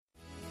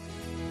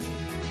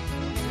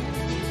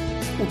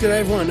Well,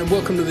 g'day everyone and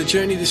welcome to The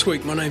Journey this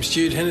week. My name's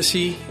Jude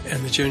Hennessy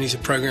and The Journey is a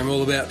program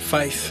all about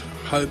faith,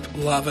 hope,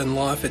 love and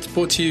life. It's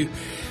brought to you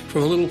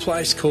from a little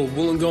place called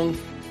Wollongong,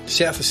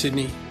 south of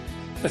Sydney.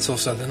 That's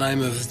also the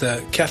name of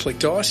the Catholic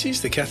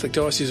Diocese, of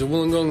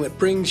Wollongong, that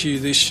brings you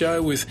this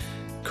show with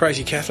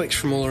crazy Catholics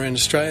from all around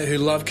Australia who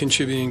love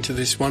contributing to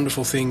this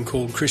wonderful thing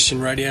called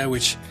Christian radio,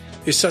 which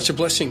is such a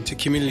blessing to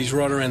communities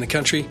right around the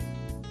country.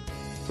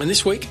 And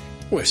this week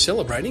we're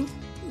celebrating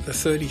the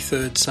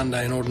 33rd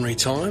Sunday in Ordinary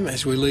Time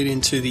as we lead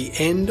into the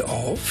end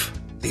of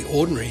the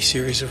Ordinary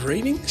series of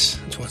readings.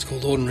 That's why it's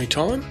called Ordinary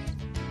Time.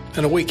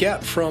 And a week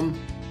out from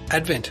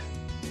Advent,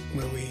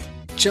 where we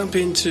jump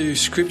into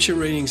scripture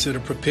readings that are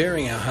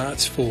preparing our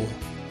hearts for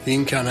the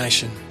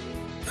Incarnation.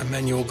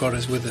 Emmanuel, God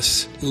is with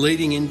us,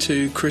 leading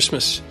into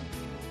Christmas.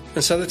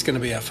 And so that's going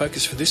to be our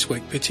focus for this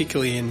week,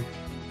 particularly in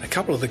a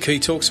couple of the key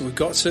talks that we've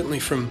got, certainly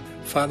from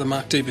Father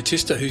Mark De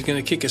Battista, who's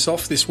going to kick us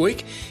off this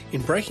week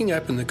in breaking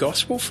open the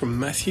Gospel from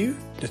Matthew.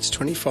 That's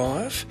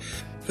 25,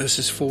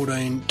 verses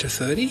 14 to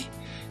 30,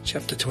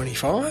 chapter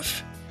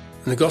 25.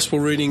 And the Gospel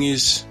reading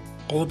is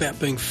all about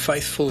being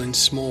faithful in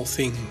small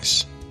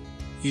things,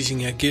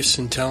 using our gifts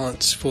and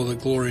talents for the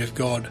glory of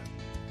God.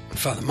 And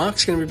Father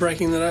Mark's going to be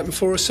breaking that open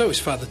for us, so is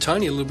Father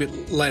Tony a little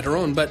bit later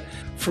on, but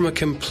from a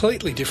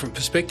completely different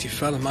perspective.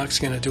 Father Mark's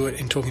going to do it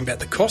in talking about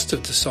the cost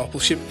of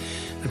discipleship,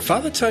 and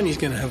Father Tony's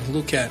going to have a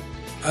look at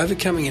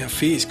overcoming our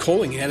fears,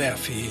 calling out our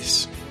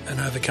fears and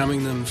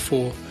overcoming them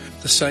for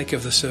the sake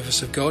of the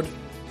service of God.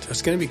 So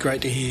it's going to be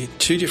great to hear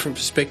two different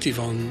perspectives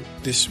on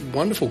this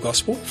wonderful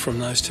gospel from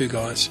those two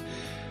guys.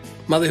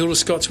 Mother Hilda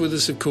Scott's with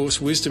us, of course,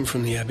 Wisdom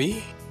from the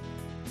Abbey.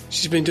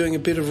 She's been doing a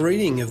bit of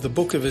reading of the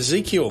book of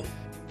Ezekiel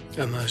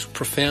and those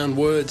profound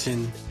words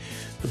in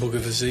the book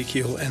of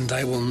Ezekiel, and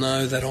they will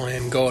know that I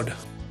am God.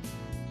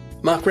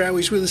 Mark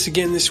Raue's with us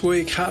again this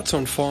week. Hearts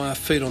on Fire,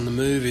 Feet on the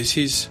Move is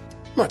his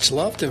much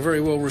loved and very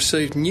well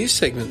received new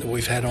segment that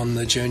we've had on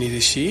The Journey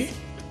this year.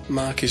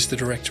 Mark is the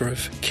Director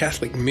of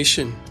Catholic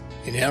Mission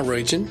in our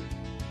region,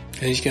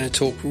 and he's going to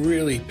talk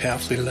really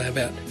powerfully today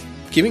about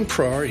giving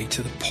priority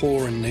to the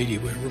poor and needy.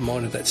 We're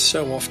reminded that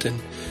so often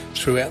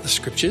throughout the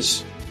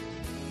scriptures.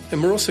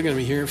 And we're also going to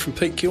be hearing from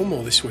Pete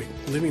Gilmore this week,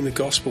 Living the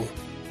Gospel.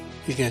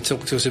 He's going to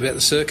talk to us about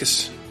the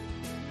circus.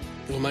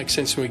 It'll make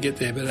sense when we get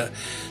there, but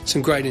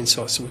some great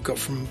insights that we've got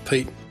from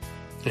Pete.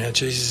 You know,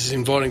 Jesus is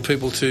inviting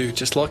people to,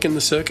 just like in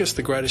the circus,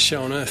 the greatest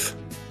show on earth.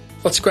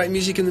 Lots of great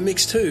music in the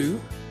mix too.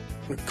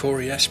 With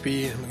Corey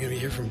Ashby, and we're going to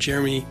hear from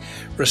Jeremy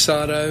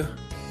Rosado.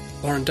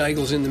 Lauren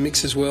Daigle's in the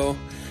mix as well.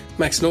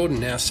 Max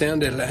Norden, our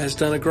sound editor, has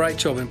done a great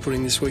job in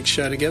putting this week's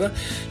show together,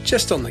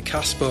 just on the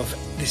cusp of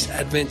this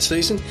Advent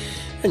season.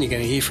 And you're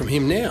going to hear from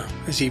him now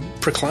as he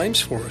proclaims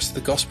for us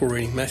the Gospel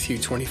reading, Matthew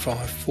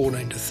 25,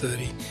 14 to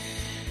 30.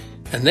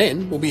 And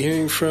then we'll be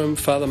hearing from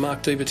Father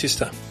Mark De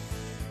Battista.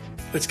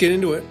 Let's get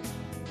into it.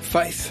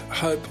 Faith,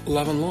 hope,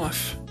 love and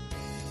life.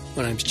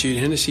 My name's Jude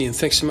Hennessy, and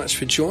thanks so much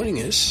for joining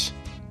us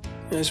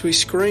as we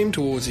scream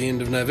towards the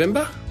end of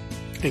November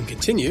and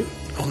continue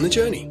on the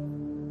journey.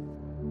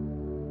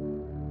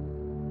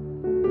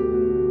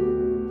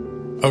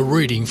 A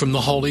reading from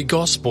the Holy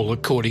Gospel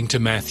according to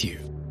Matthew.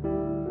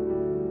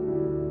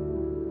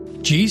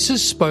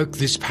 Jesus spoke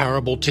this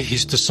parable to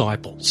his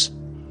disciples.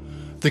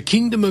 The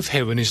kingdom of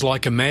heaven is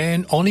like a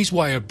man on his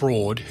way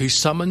abroad who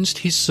summonsed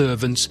his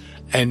servants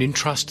and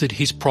entrusted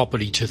his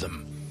property to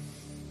them.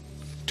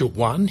 To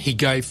one he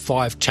gave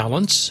 5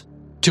 talents,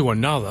 to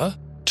another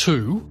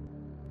 2,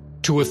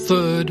 to a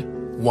third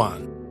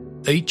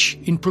 1, each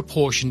in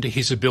proportion to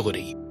his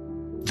ability.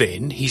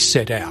 Then he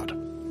set out.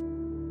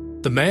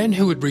 The man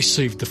who had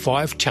received the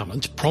 5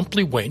 talents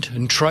promptly went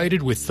and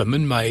traded with them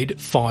and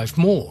made 5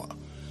 more.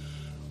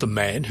 The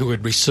man who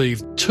had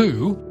received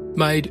 2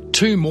 made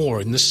 2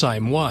 more in the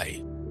same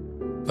way.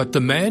 But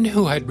the man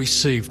who had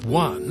received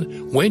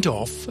 1 went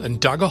off and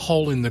dug a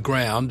hole in the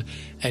ground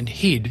and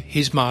hid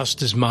his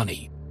master's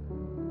money.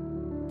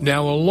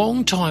 Now a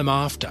long time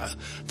after,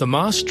 the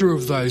master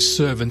of those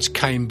servants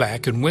came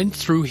back and went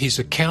through his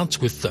accounts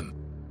with them.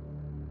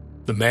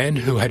 The man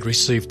who had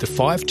received the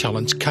 5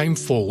 talents came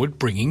forward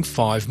bringing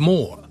 5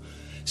 more.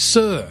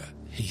 "Sir,"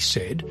 he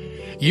said,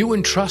 "you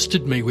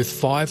entrusted me with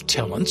 5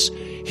 talents.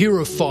 Here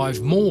are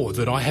 5 more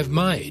that I have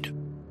made."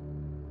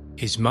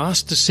 His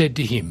master said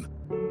to him,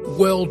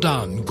 "Well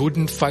done, good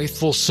and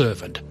faithful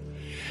servant.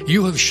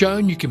 You have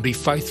shown you can be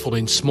faithful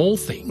in small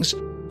things.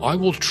 I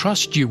will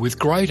trust you with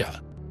greater.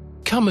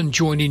 Come and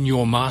join in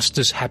your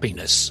master's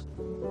happiness."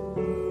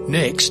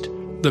 Next,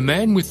 the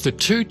man with the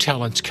 2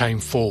 talents came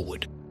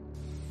forward.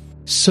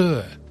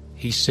 "Sir,"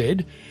 he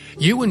said,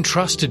 "you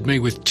entrusted me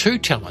with 2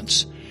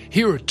 talents.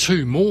 Here are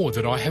 2 more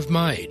that I have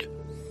made."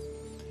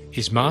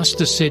 His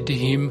master said to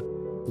him,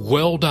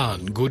 "Well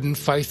done, good and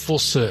faithful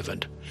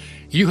servant.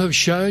 You have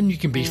shown you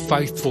can be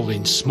faithful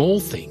in small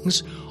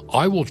things.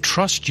 I will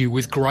trust you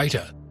with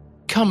greater.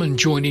 Come and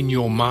join in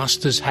your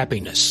master's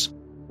happiness."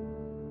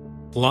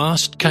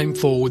 Last came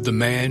forward the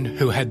man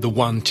who had the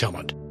 1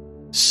 talent.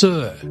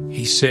 "Sir,"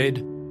 he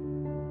said,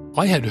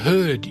 I had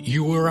heard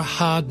you were a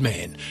hard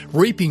man,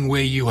 reaping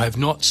where you have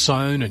not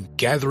sown and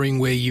gathering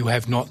where you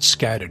have not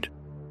scattered.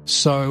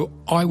 So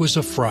I was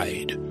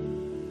afraid,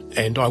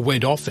 and I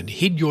went off and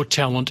hid your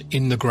talent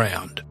in the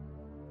ground.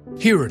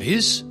 Here it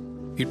is.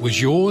 It was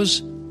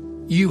yours.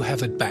 You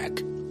have it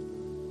back."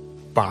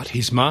 But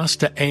his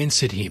master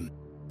answered him,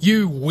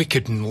 "You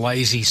wicked and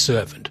lazy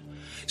servant.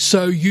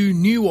 So you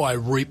knew I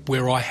reap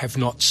where I have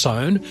not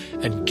sown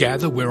and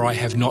gather where I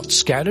have not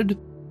scattered?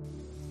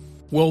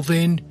 Well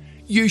then,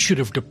 you should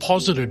have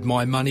deposited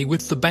my money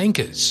with the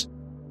bankers,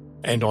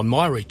 and on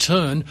my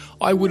return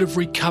I would have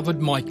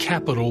recovered my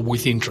capital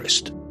with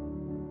interest.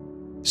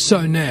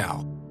 So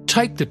now,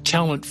 take the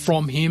talent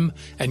from him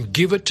and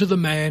give it to the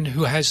man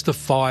who has the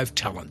 5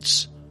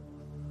 talents.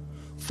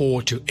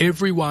 For to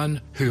everyone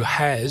who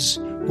has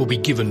will be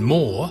given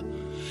more,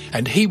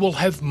 and he will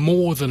have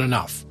more than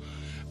enough.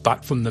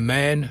 But from the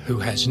man who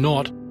has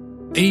not,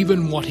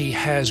 even what he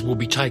has will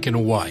be taken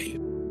away.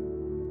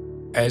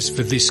 As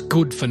for this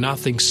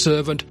good-for-nothing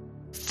servant,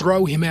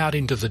 throw him out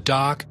into the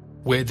dark,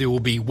 where there will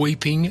be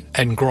weeping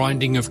and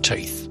grinding of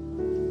teeth."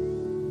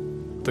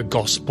 The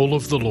Gospel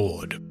of the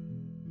Lord.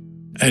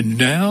 And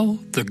now,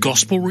 the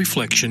Gospel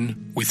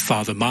Reflection with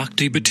Father Mark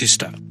De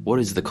Battista. What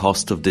is the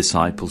cost of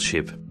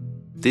discipleship?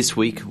 This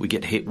week we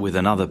get hit with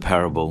another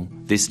parable,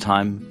 this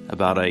time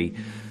about a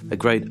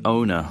great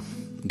owner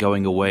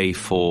going away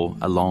for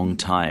a long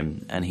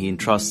time, and he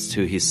entrusts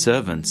to his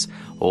servants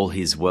all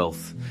his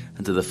wealth.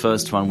 And to the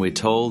first one, we're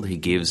told, he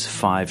gives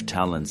 5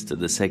 talents, to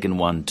the second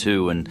one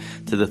 2, and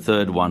to the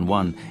third one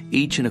 1,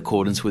 each in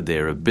accordance with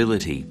their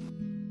ability.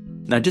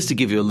 Now, just to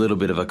give you a little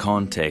bit of a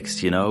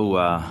context,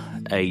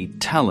 a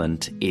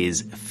talent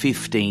is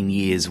 15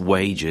 years'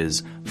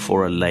 wages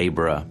for a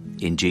labourer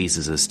in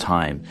Jesus'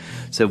 time.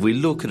 So if we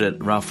look at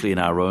it roughly in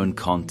our own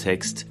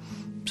context,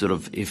 sort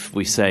of if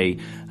we say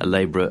a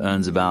labourer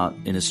earns about,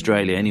 in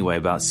Australia anyway,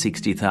 about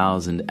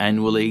 60,000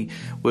 annually,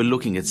 we're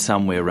looking at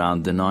somewhere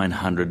around the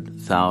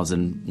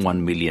 $900,000,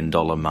 $1 million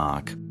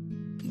mark.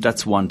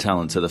 That's one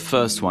talent. So the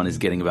first one is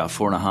getting about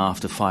 $4.5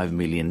 to $5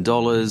 million,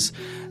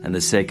 and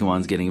the second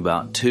one's getting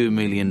about $2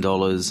 million,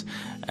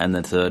 and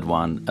the third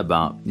one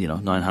about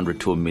 $900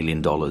 to $1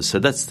 million. So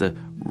that's the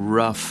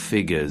rough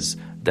figures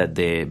that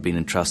they're being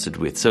entrusted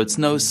with. So it's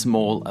no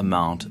small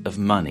amount of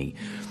money.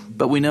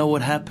 But we know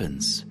what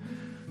happens.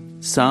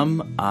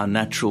 Some are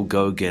natural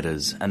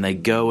go-getters and they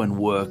go and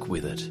work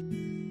with it.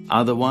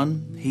 Other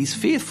one, he's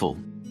fearful.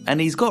 And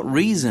he's got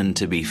reason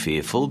to be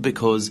fearful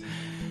because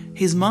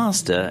his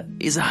master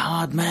is a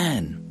hard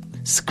man.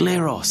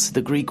 Skleros,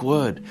 the Greek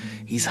word.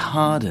 He's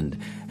hardened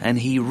and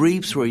he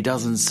reaps where he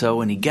doesn't sow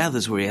and he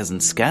gathers where he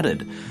hasn't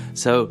scattered.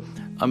 So,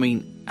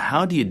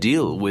 how do you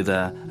deal with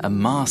a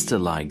master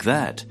like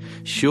that?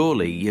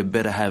 Surely you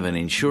better have an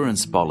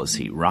insurance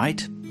policy,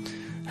 right?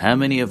 How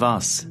many of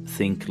us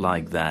think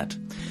like that?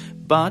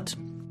 But,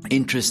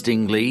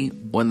 interestingly,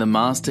 when the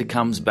master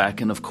comes back,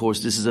 and of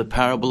course this is a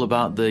parable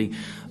about the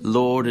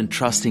Lord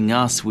entrusting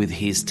us with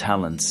his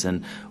talents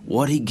and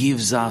what he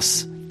gives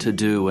us to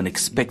do and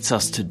expects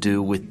us to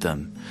do with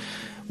them.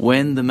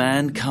 When the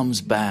man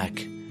comes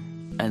back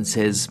and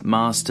says,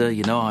 "Master,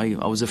 I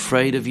was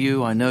afraid of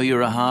you, I know you're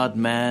a hard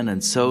man,"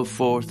 and so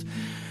forth,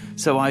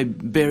 "so I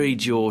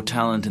buried your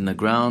talent in the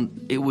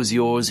ground, it was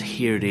yours,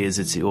 here it is,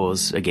 it's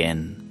yours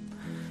again."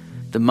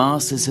 The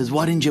master says,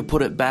 "Why didn't you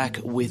put it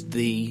back with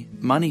the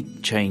money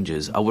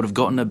changers? I would have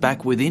gotten it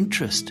back with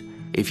interest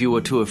if you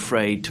were too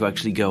afraid to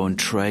actually go and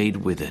trade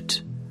with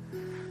it."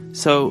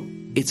 So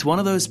it's one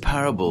of those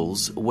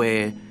parables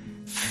where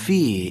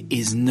fear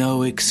is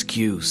no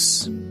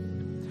excuse.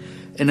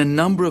 In a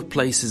number of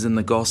places in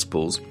the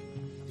Gospels,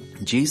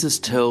 Jesus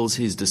tells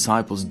his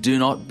disciples, "Do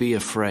not be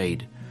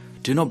afraid.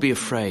 Do not be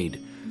afraid."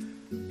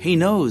 He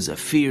knows that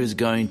fear is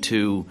going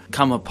to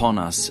come upon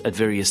us at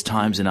various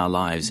times in our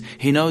lives.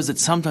 He knows that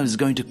sometimes it's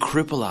going to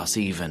cripple us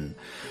even.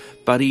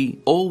 But he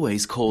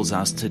always calls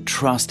us to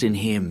trust in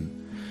him.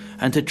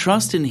 And to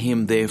trust in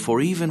him, therefore,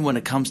 even when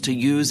it comes to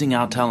using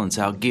our talents,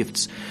 our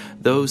gifts,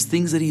 those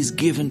things that he's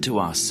given to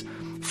us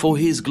for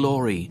his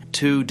glory,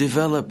 to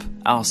develop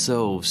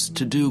ourselves,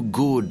 to do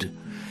good,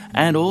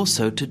 and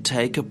also to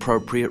take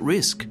appropriate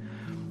risk.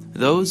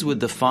 Those with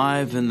the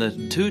 5 and the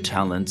 2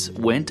 talents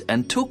went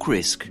and took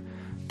risk.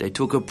 They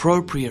took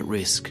appropriate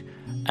risk,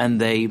 and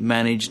they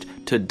managed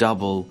to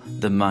double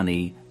the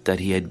money that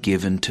he had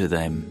given to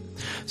them.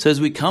 So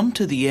as we come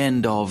to the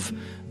end of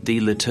the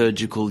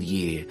liturgical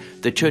year,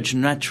 the church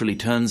naturally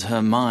turns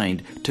her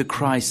mind to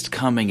Christ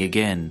coming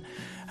again,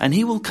 and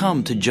he will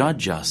come to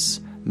judge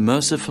us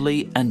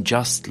mercifully and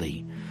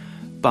justly.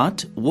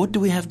 But what do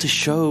we have to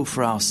show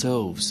for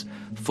ourselves,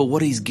 for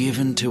what he's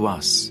given to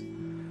us?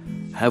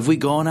 Have we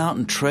gone out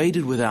and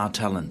traded with our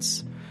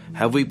talents?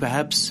 Have we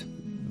perhaps,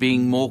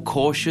 being more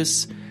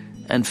cautious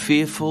and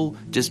fearful,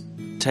 just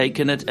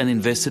taken it and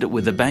invested it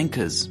with the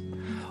bankers?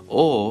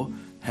 Or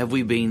have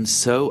we been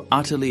so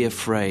utterly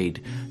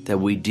afraid that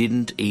we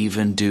didn't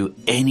even do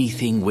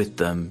anything with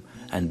them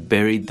and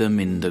buried them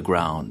in the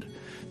ground?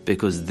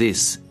 Because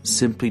this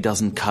simply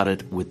doesn't cut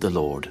it with the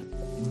Lord.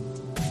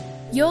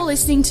 You're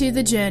listening to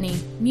The Journey,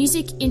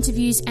 music,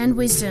 interviews and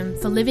wisdom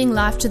for living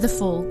life to the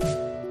full.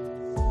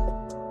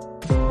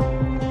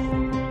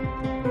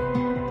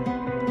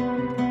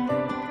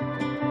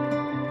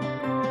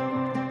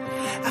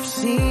 I've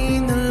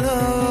seen the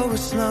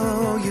lowest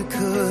low you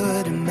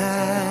could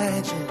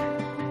imagine.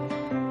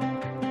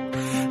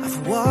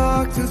 I've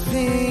walked through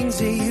things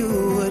that you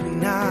would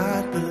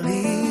not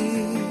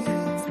believe.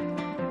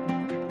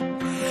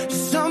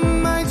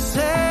 Some might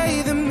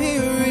say the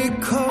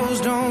miracles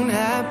don't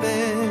happen,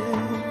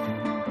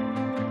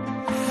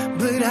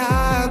 but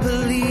I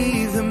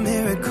believe the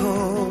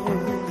miracle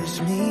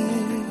is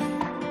me.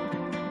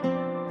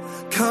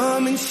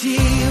 Come and see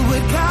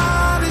what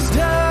God has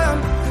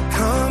done.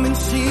 Come and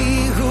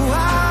see who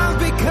I've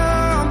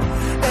become.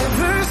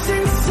 Ever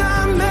since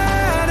I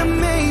met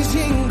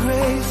Amazing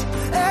Grace,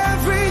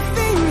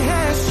 everything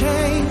has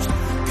changed.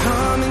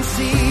 Come and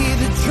see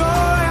the joy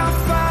I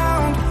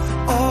found,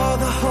 all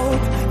the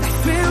hope that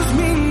fills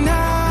me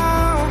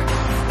now.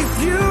 If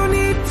you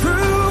need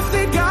proof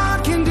that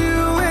God can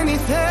do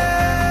anything,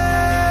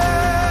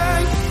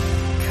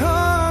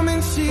 come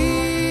and see.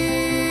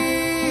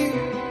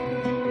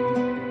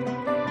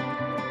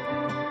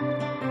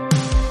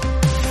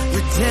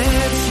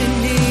 Redemption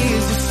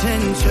is the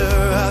center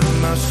of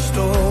my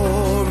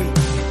story,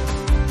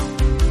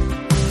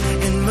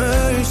 and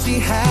mercy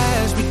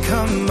has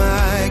become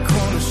my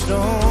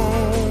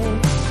cornerstone.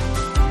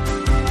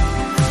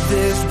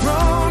 There's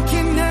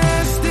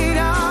brokenness that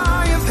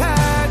I have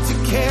had to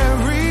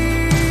carry,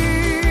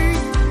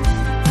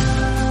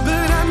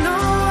 but I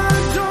know I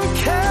don't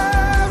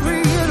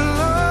carry it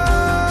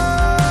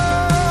alone.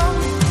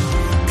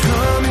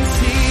 Come and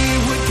see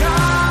what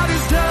God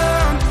has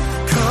done.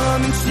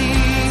 Come and see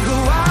who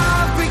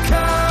I've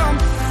become.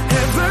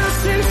 Ever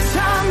since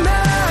I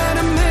met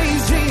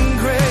Amazing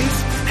Grace,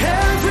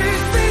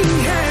 everything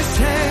has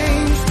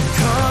changed.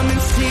 Come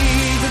and see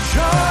the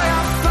joy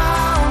I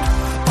found,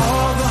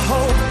 all the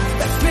hope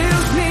that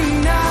fills me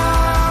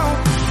now.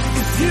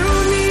 If you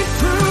need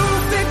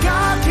proof that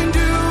God can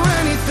do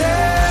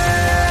anything,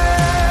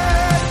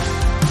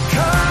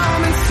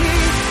 come and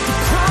see the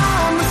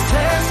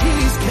promises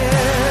He's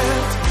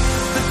kept,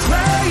 the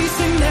grace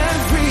in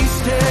every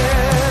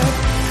step,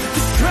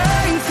 the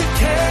strength that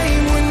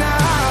came when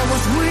I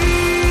was weak.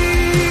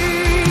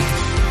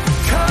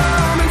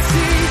 Come and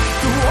see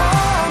through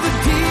all the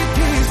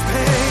deepest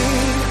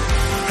pain,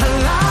 a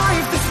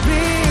life that's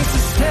been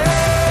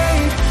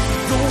sustained,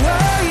 the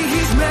way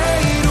He's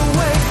made a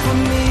way for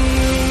me.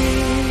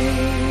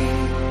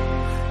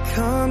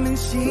 Come and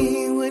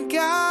see what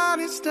God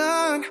has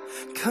done.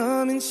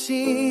 Come and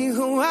see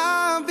who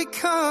I've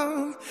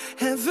become.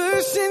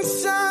 Ever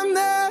since I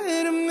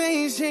met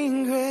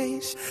Amazing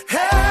Grace,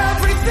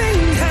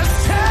 everything has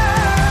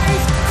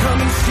changed.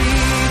 Come and see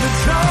the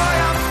joy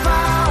I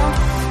found,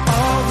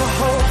 all the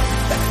hope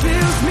that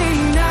fills me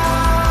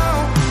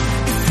now.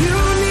 If you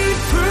need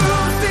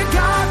proof that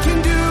God can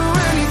do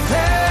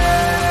anything,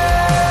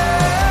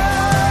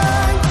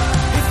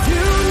 if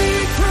you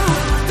need proof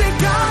that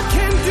God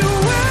can do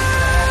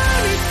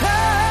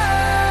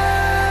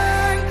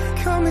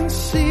anything, come and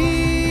see.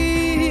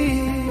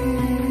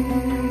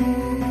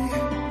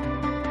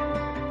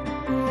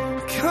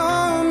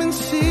 Come and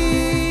see.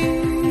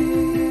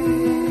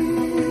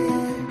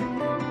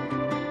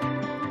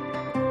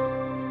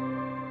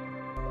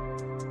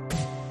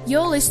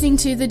 You're listening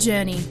to The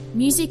Journey,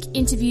 music,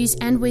 interviews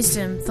and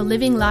wisdom for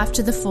living life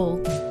to the full.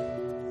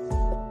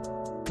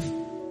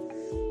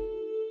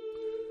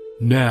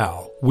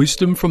 Now,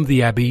 wisdom from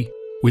the Abbey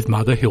with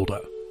Mother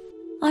Hilda.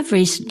 I've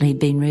recently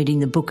been reading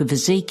the book of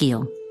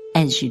Ezekiel,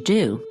 as you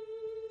do,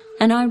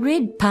 and I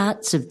read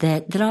parts of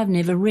that I've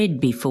never read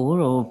before,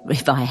 or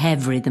if I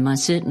have read them, I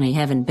certainly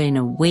haven't been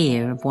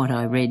aware of what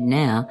I read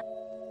now.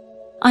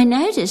 I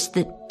noticed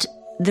that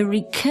the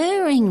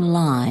recurring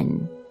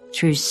line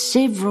through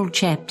several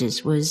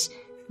chapters was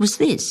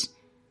this,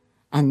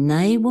 and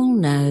they will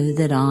know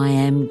that I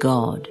am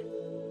God.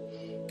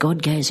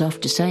 God goes off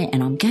to say,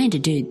 and I'm going to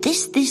do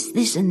this, this,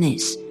 this and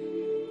this,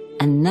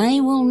 and they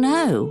will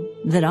know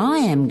that I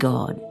am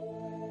God.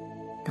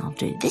 I'll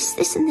do this,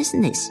 this and this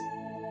and this,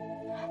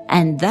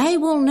 and they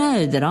will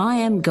know that I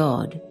am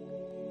God.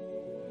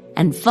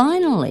 And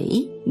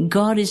finally,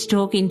 God is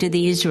talking to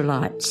the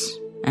Israelites,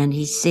 and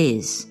He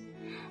says,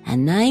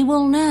 and they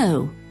will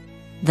know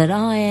that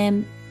I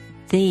am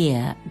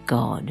their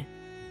God.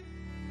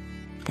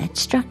 That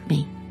struck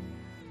me.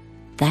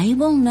 They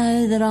will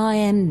know that I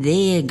am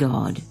their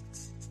God.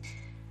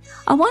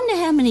 I wonder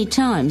how many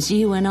times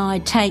you and I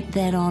take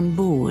that on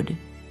board.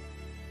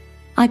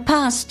 I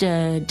passed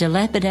a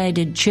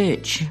dilapidated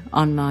church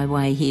on my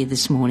way here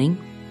this morning.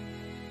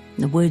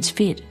 The words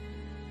fit.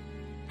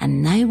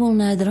 And they will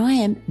know that I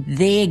am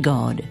their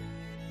God.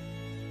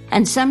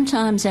 And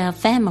sometimes our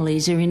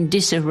families are in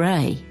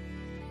disarray,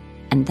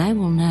 and they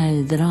will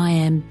know that I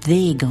am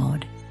their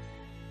God.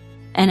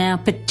 And our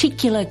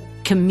particular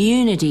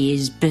community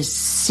is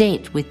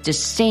beset with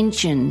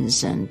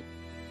dissensions and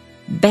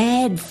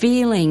bad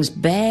feelings,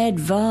 bad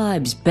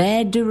vibes,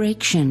 bad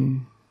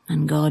direction.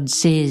 And God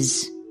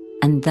says,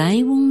 and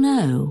they will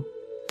know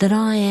that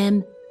I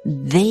am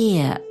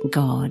their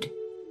God.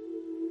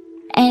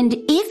 And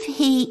if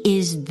he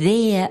is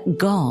their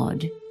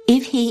God,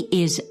 if he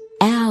is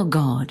our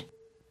God,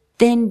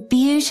 then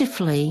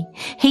beautifully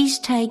he's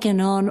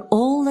taken on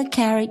all the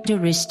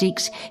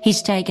characteristics,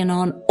 he's taken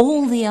on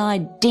all the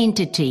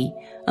identity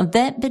of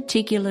that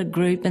particular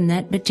group and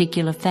that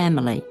particular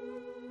family.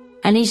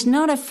 And he's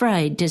not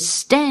afraid to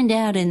stand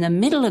out in the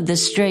middle of the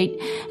street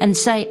and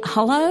say,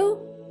 hello,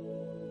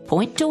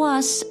 point to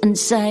us and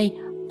say,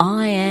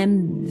 I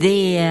am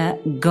their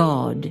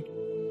God.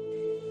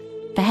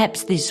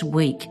 Perhaps this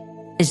week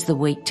is the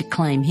week to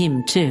claim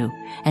him too,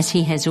 as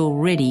he has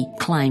already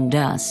claimed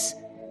us.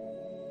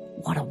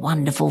 What a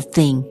wonderful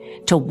thing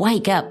to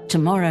wake up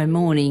tomorrow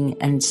morning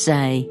and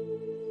say,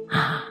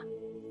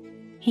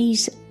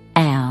 he's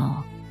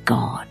our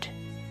God.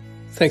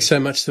 Thanks so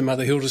much to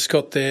Mother Hilda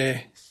Scott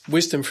there.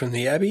 Wisdom from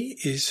the Abbey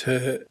is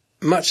her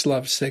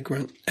much-loved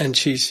segment, and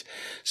she's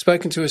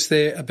spoken to us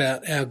there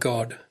about our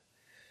God.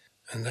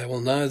 And they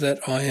will know that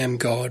I am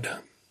God.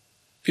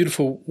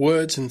 Beautiful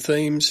words and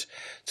themes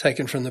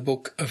taken from the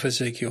book of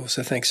Ezekiel.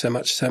 So thanks so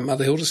much to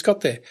Mother Hilda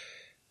Scott there.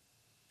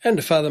 And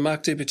to Father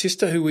Mark De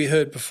Battista, who we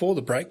heard before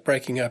the break,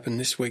 breaking open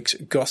this week's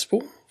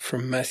Gospel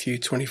from Matthew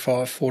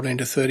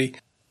 25:14-30,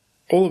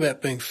 all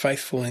about being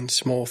faithful in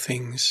small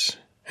things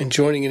and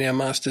joining in our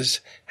Master's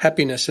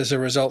happiness as a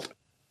result.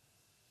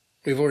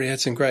 We've already had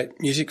some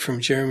great music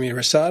from Jeremy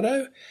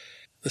Rosado,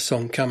 the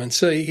song Come and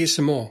See. Here's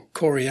some more,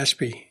 Corey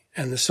Ashby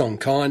and the song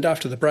Kind.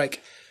 After the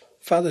break,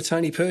 Father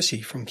Tony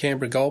Percy from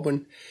Canberra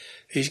Goulburn.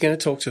 He's going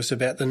to talk to us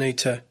about the need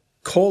to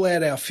call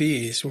out our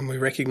fears when we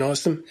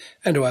recognise them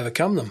and to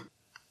overcome them.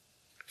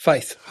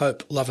 Faith,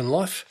 hope, love and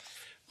life.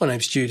 My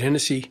name's Jude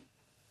Hennessy,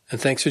 and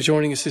thanks for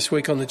joining us this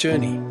week on The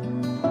Journey.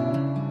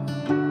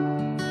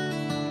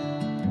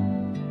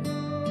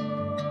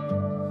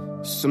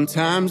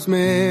 Sometimes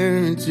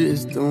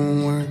marriages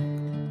don't work.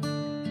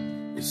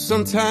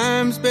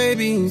 Sometimes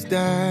babies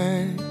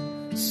die.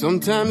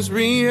 Sometimes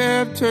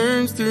rehab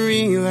turns to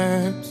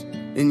relapse,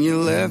 and you're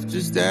left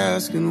just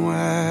asking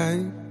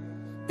why.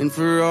 And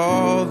for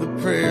all the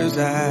prayers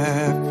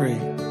I've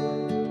prayed,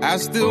 I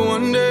still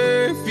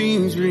wonder if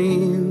he's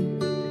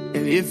real.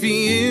 And if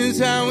he is,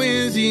 how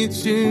is he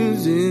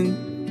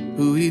choosing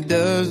who he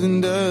does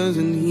and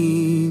doesn't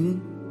heal?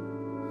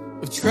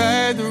 I've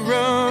tried to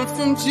run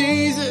from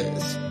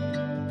Jesus,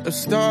 I've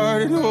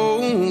started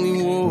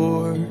holy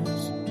wars.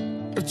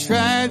 I've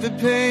tried the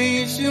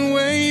patient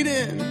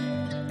waiting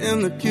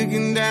and the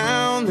kicking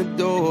down the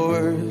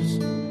doors.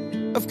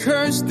 I've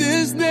cursed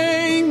his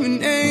name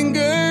in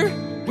anger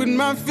with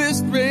my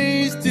fist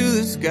raised to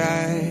the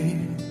sky.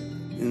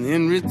 And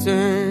in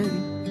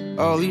return,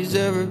 all he's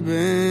ever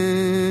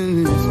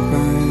been is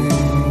kind.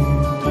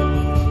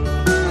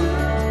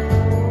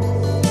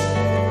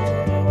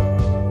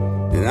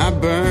 And I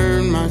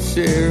burned my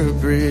share of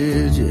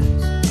bridges.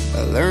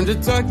 I learned to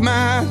tuck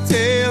my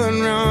tail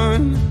and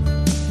run,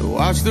 to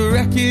watch the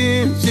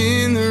wreckage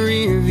in the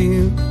rear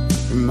view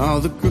from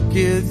all the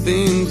crooked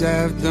things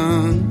I've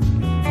done.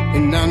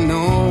 And I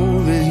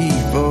know that he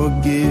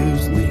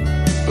forgives me,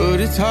 but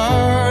it's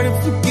hard to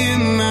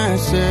forgive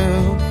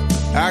myself.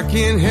 I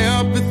can't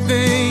help but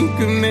think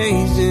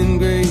amazing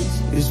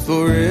grace is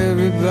for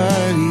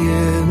everybody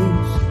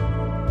else.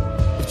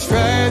 I've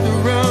tried to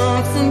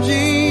run from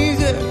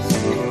Jesus,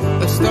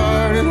 I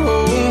started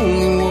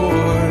holy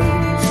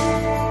wars.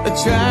 I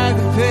tried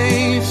the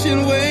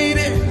patient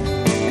waiting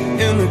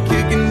and the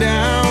kicking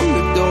down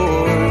the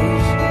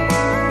doors.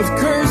 I've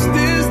cursed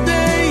his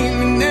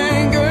name in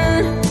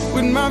anger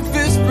with my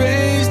fist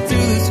raised to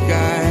the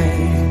sky.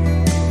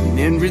 And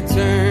in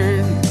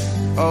return,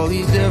 all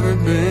he's ever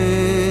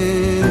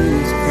been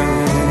is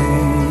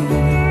kind.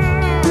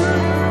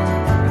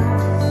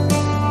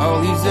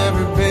 All he's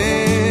ever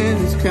been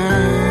is kind.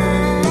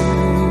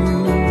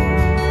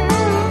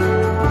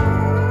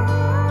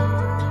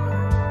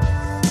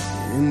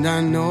 And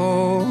I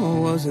know I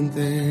wasn't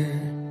there,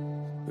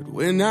 but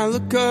when I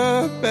look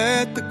up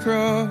at the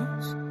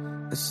cross,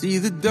 I see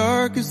the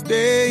darkest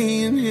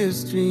day in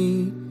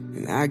history,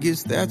 and I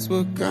guess that's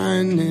what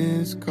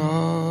kindness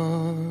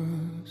costs.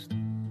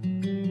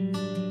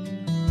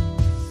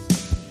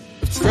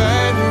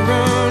 Tried to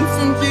run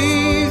from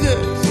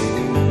Jesus,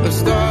 I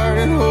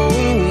started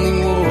holy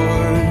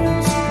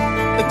wars.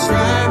 I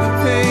tried the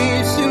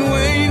patient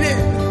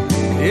waiting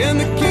and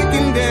the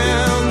kicking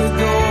down the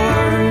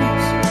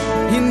doors.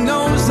 He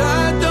knows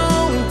I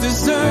don't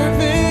deserve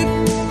it,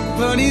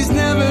 but he's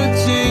never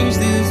changed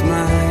his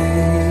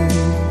mind.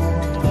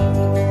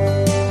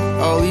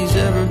 All he's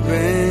ever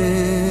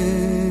been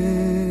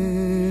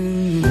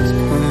is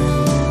kind.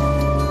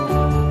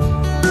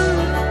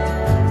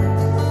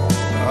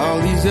 All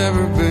he's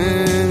ever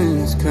been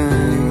is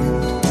kind.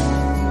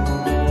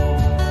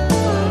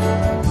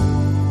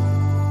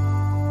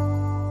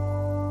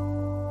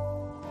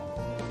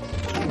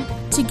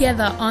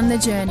 Together on the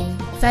journey,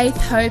 faith,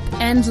 hope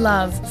and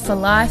love for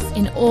life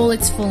in all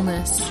its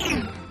fullness.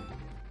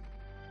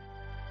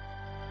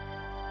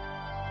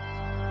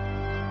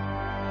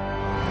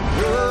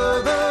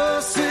 Brothers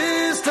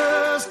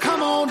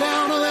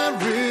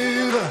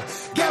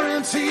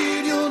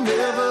guaranteed you'll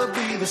never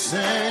be the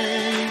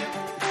same.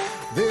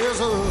 There's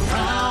a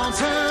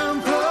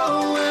fountain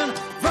flowing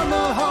from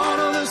the heart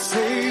of the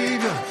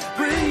Savior.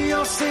 Bring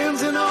your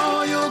sins and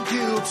all your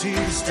guilty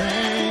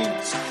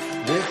stains.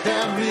 Let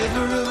that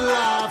river of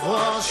life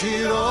wash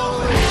it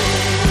all away.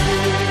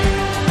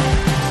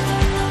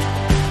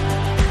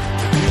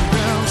 If you've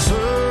been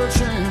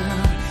searching,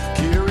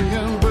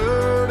 carrying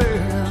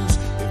burdens,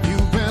 if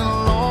you've been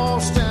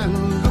lost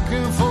and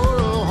looking for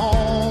a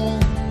home,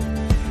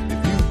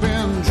 if you've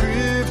been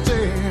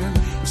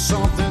drifting,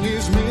 something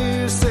is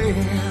missing,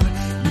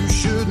 you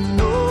should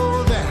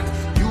know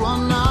that you are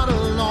not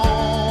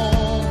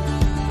alone.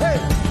 Hey!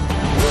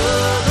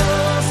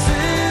 Brothers,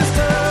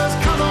 sisters,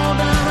 come on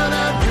down to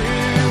that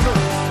river.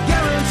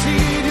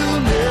 Guaranteed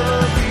you'll never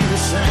be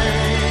the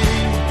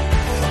same.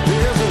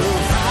 There's a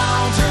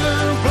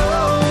fountain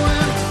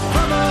flowing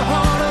from the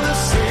heart of the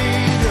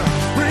Savior.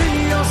 Bring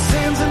your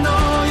sins and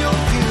all your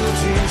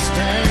guilty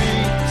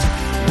stains.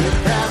 Let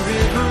that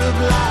river of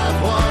life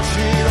wash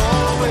it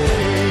all away.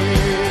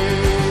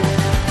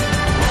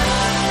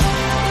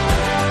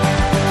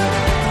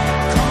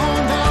 Come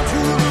on down to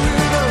the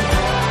river.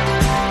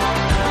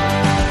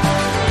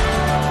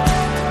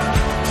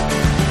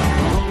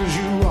 Long as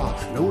you are,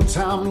 no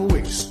time to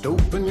waste.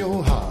 Open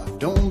your heart,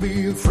 don't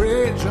be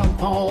afraid.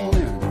 Jump on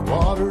in, the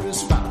water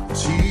is fine.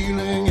 It's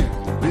healing in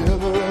the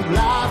river of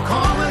life.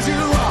 Come as you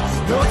are,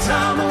 no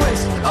time to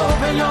waste.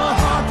 Open your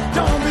heart,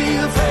 don't be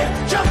afraid.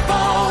 Jump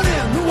on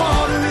in, the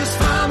water is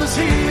fine. There's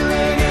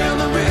healing in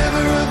the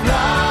river of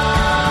life.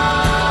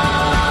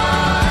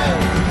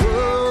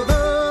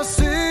 Brothers,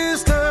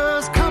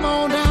 sisters, come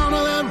on down to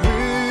that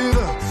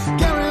river.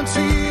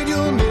 Guaranteed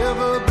you'll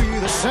never be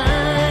the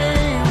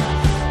same.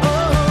 Oh,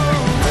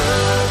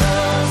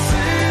 brothers,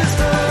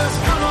 sisters,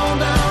 come on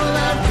down to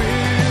that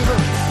river.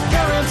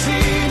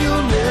 Guaranteed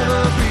you'll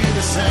never be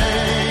the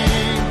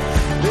same.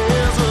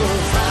 There's a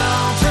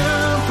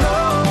fountain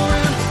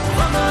flowing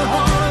from the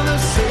heart of the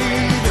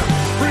Savior.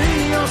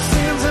 Bring your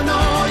sins and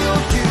all your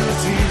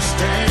guilty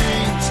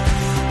stains.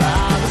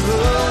 By the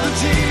blood of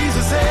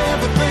Jesus,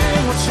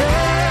 everything will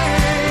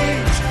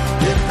change.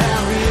 Let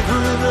that river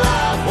of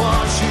life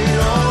wash it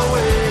all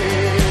away.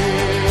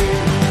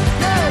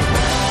 Yeah.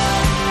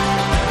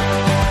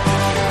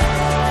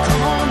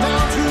 Come on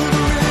down to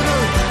the river.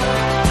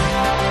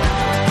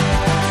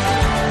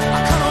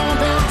 Come on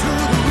down to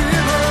the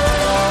river.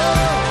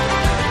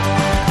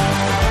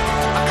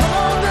 Come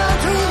on down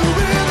to the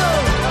river.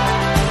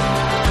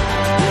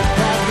 Let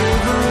that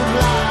river of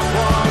life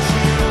wash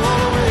it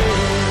all away.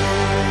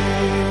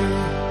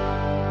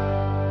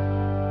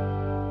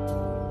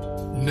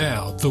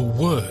 Now, the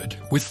Word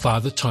with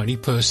Father Tony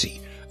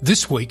Percy.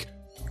 This week,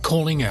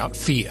 calling out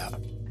fear.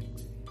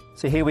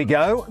 So here we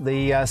go,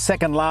 the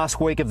second last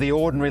week of the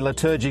ordinary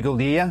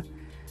liturgical year,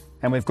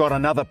 and we've got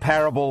another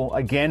parable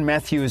again.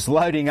 Matthew is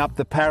loading up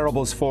the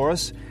parables for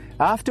us.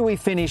 After we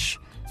finish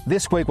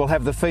this week, we'll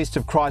have the Feast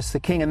of Christ the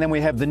King, and then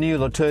we have the new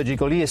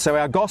liturgical year. So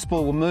our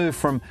gospel will move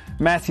from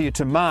Matthew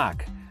to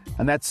Mark,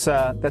 and that's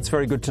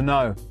very good to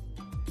know.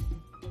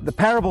 The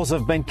parables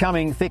have been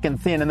coming thick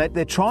and thin, and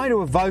they're trying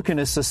to evoke in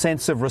us a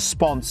sense of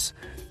response,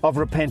 of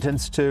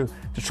repentance, to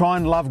try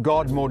and love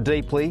God more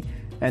deeply,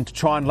 and to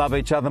try and love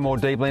each other more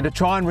deeply, and to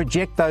try and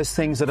reject those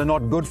things that are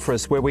not good for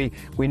us, where we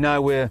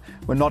know we're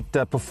not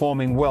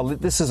performing well.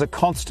 This is a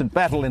constant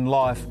battle in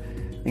life.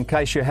 In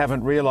case you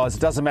haven't realised,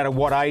 it doesn't matter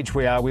what age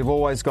we are, we've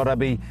always got to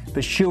be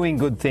pursuing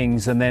good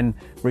things and then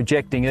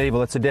rejecting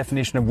evil. It's a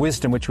definition of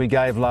wisdom which we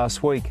gave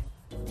last week.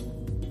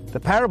 The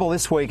parable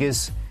this week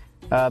is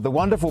the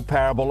wonderful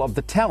parable of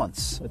the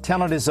talents. A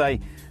talent is a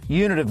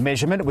unit of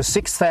measurement. It was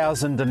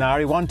 6,000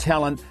 denarii. 1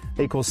 talent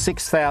equals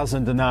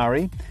 6,000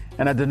 denarii,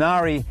 and a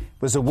denarii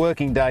was a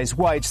working day's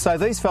wage. So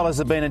these fellows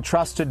have been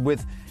entrusted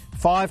with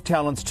 5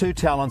 talents, 2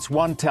 talents,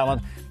 1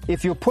 talent.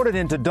 If you put it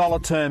into dollar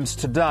terms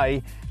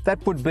today,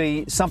 that would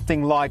be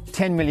something like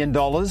 $10 million.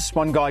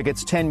 One guy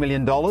gets $10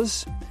 million,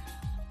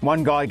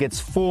 one guy gets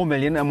 $4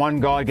 million, and one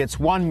guy gets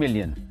 $1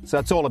 million. So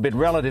it's all a bit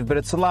relative, but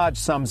it's large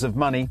sums of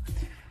money.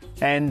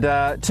 And 2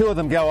 of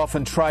them go off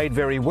and trade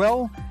very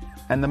well,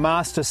 and the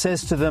master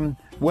says to them,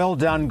 "Well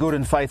done, good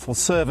and faithful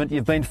servant.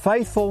 You've been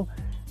faithful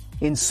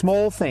in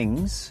small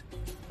things.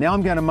 Now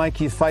I'm going to make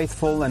you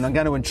faithful, and I'm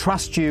going to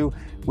entrust you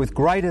with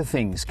greater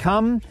things.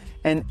 Come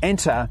and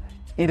enter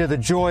into the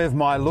joy of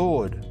my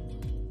Lord."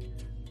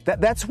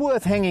 That's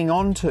worth hanging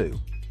on to.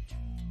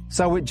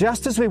 So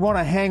just as we want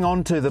to hang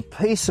on to the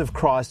peace of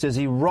Christ as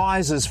he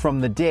rises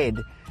from the dead,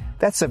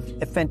 that's a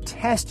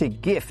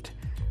fantastic gift.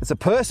 It's a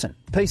person.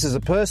 Peace is a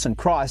person,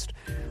 Christ.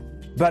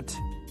 But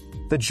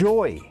the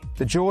joy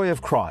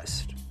of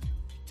Christ.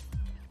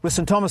 With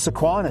St. Thomas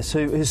Aquinas,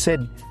 who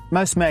said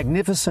most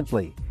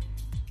magnificently,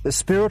 the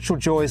spiritual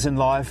joys in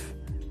life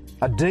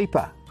are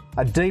deeper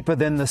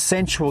than the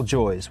sensual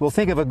joys. We'll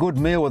think of a good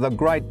meal with a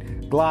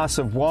great glass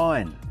of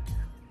wine.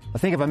 I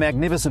think of a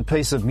magnificent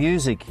piece of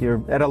music.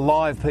 You're at a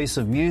live piece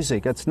of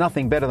music. It's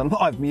nothing better than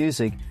live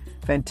music.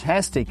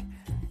 Fantastic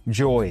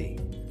joy.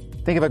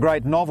 Think of a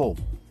great novel.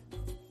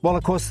 Well,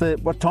 of course,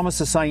 what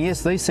Thomas is saying,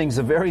 yes, these things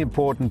are very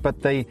important,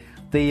 but the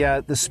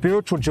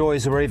spiritual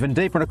joys are even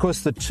deeper. And of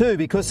course, the two,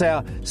 because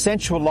our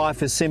sensual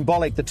life is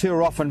symbolic, the two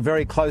are often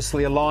very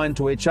closely aligned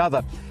to each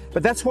other.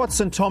 But that's what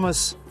St.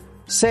 Thomas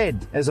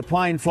said as a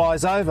plane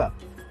flies over.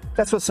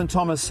 That's what St.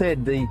 Thomas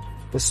said. The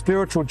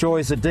spiritual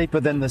joys are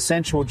deeper than the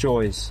sensual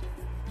joys.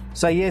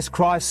 So yes,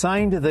 Christ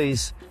saying to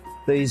these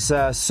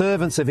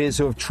servants of his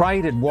who have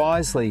traded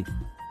wisely,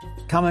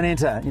 come and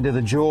enter into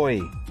the joy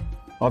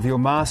of your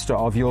master,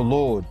 of your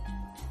Lord.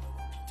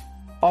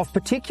 Of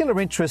particular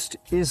interest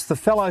is the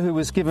fellow who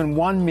was given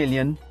 1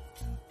 million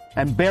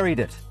and buried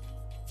it.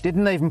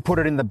 Didn't even put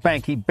it in the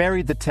bank. He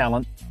buried the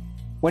talent.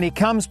 When he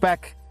comes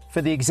back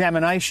for the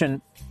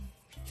examination,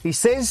 he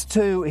says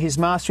to his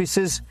master, he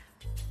says,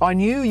 I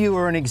knew you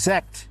were an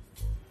exact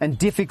and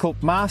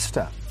difficult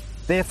master.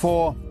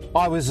 Therefore,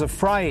 I was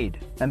afraid,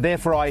 and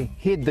therefore I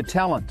hid the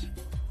talent.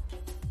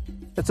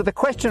 And so the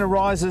question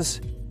arises,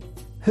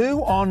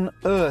 who on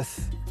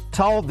earth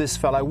told this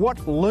fellow,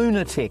 what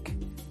lunatic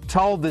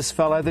told this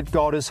fellow that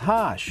God is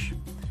harsh?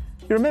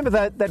 You remember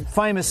that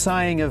famous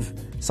saying of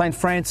St.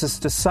 Francis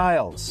de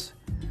Sales,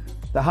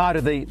 the height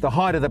of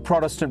the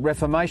Protestant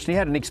Reformation. He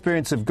had an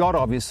experience of God,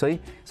 obviously.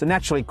 He's a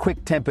naturally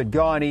quick-tempered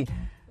guy, and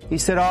he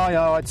said,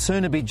 I'd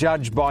sooner be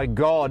judged by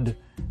God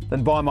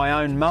than by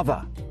my own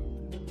mother.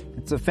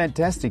 It's a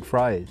fantastic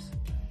phrase.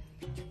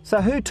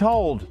 So who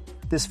told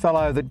this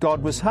fellow that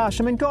God was harsh?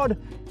 I mean, God,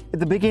 at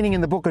the beginning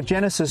in the book of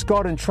Genesis,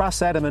 God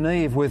entrusts Adam and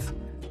Eve with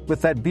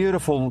that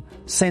beautiful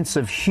sense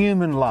of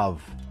human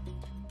love.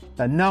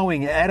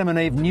 Knowing Adam and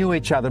Eve knew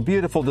each other,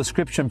 beautiful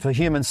description for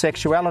human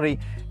sexuality.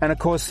 And of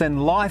course, then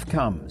life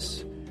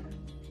comes.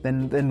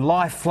 Then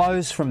life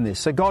flows from this.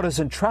 So God has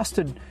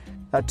entrusted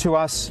to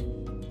us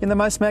in the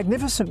most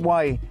magnificent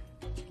way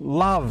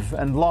love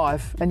and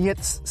life, and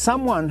yet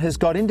someone has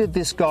got into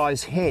this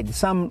guy's head,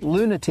 some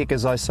lunatic,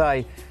 as I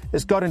say,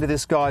 has got into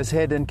this guy's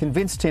head and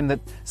convinced him that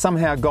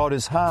somehow God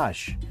is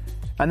harsh.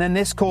 And then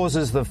this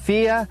causes the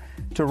fear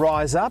to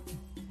rise up,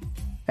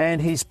 and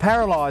he's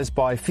paralysed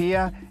by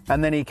fear,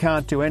 and then he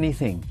can't do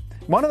anything.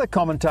 One of the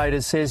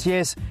commentators says,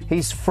 yes,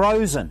 he's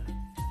frozen.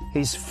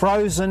 He's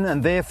frozen,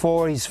 and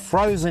therefore he's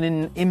frozen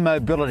in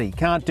immobility,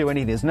 can't do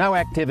anything. There's no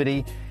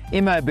activity,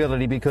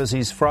 immobility, because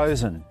he's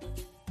frozen.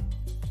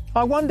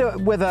 I wonder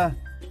whether,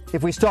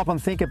 if we stop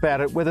and think about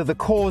it, whether the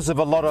cause of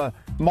a lot of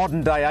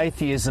modern-day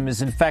atheism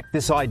is in fact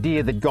this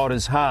idea that God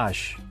is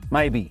harsh.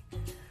 Maybe.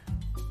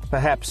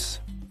 Perhaps.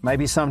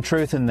 Maybe some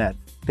truth in that.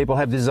 People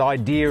have this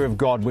idea of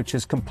God which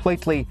is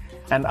completely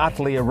and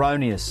utterly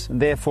erroneous,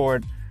 and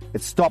therefore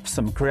it stops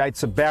them,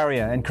 creates a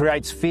barrier, and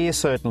creates fear,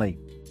 certainly.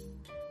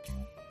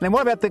 Then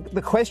what about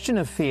the question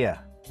of fear?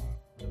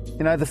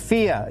 You know, the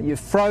fear. You're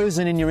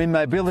frozen in your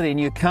immobility and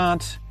you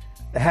can't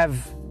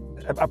have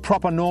a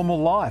proper normal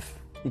life.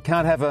 You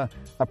can't have a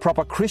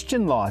proper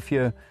Christian life.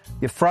 You're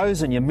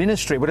frozen. Your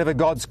ministry, whatever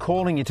God's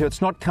calling you to,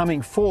 it's not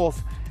coming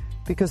forth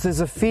because there's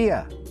a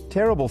fear.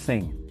 Terrible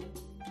thing.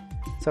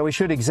 So we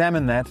should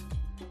examine that.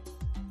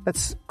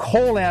 Let's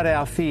call out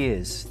our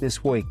fears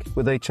this week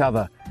with each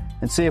other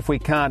and see if we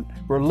can't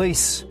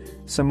release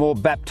some more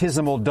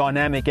baptismal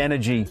dynamic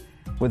energy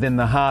within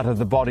the heart of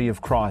the body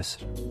of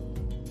Christ.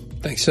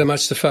 Thanks so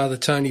much to Father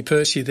Tony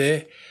Percy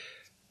there.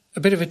 A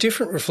bit of a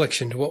different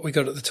reflection to what we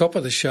got at the top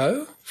of the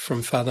show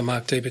from Father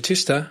Mark De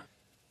Battista.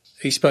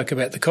 He spoke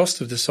about the cost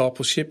of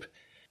discipleship,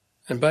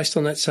 and based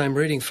on that same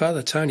reading,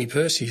 Father Tony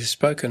Percy has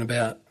spoken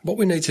about what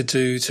we need to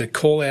do to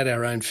call out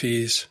our own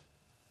fears,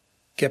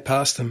 get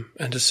past them,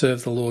 and to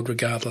serve the Lord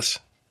regardless.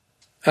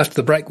 After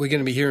the break, we're going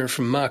to be hearing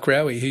from Mark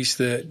Raue. He's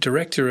the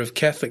Director of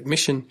Catholic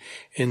Mission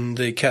in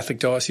the Catholic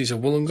Diocese of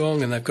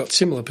Wollongong, and they've got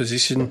similar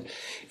position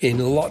in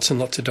lots and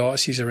lots of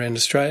dioceses around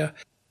Australia.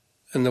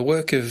 And the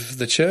work of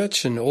the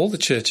church and all the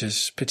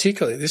churches,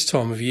 particularly at this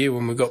time of year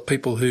when we've got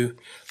people who,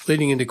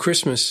 leading into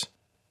Christmas,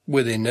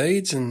 with their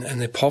needs and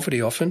their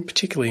poverty often,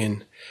 particularly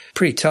in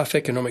pretty tough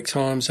economic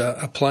times,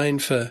 are plain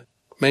for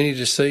many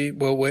to see.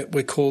 Well,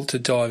 we're called to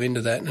dive into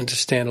that and to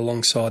stand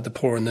alongside the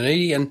poor and the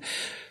needy. And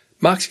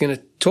Mark's going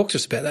to talk to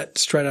us about that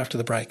straight after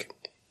the break.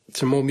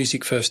 Some more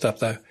music first up,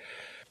 though.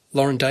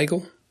 Lauren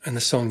Daigle and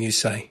the song You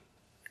Say.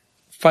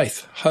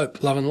 Faith,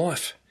 hope, love and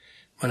life.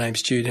 My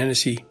name's Jude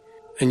Hennessy,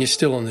 and you're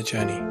still on the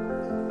journey.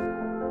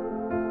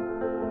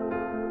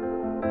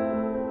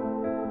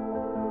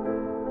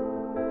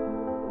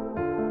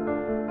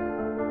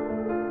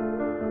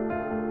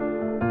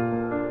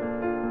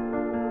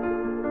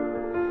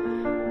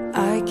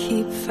 I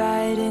keep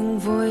fighting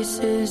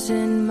voices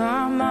in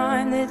my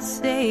mind that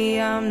say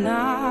I'm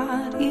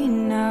not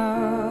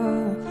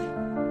enough.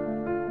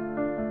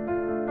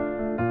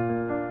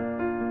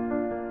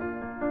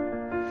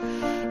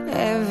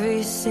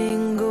 Every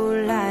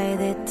single lie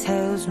that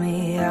tells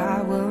me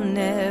I will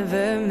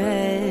never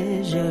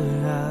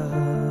measure up.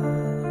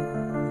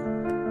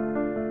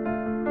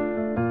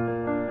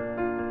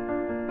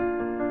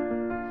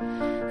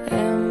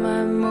 Am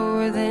I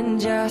more than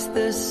just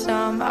the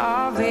sum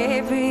of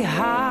every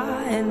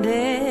high and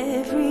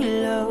every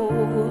low?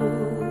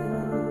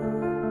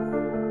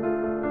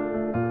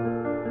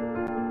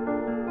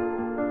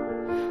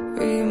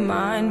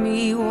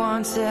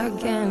 once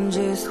again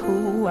just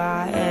who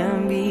I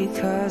am,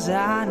 because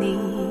I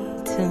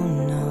need to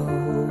know.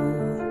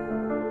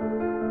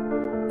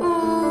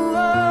 Ooh,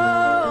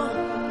 oh,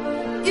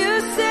 you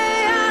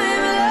say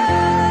I'm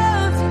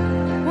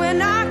loved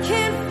when I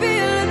can't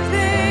feel a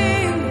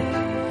thing.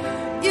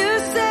 You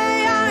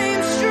say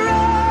I'm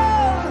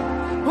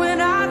strong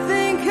when I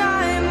think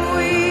I'm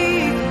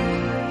weak.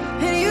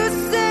 And you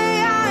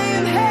say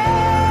I'm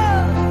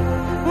held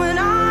when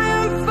I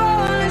am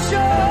falling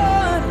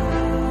short.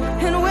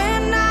 And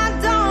when I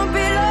don't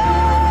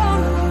belong,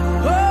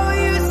 oh,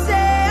 you say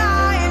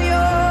I am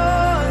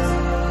yours.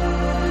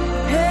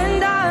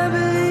 And I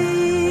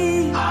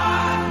believe,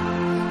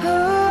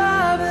 oh,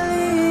 I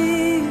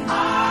believe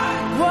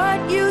what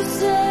you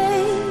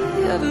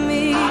say of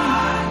me.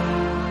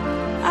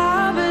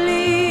 I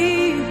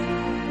believe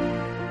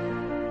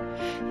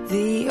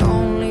the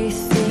only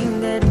thing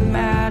that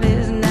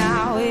matters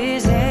now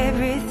is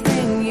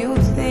everything you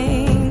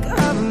think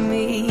of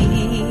me.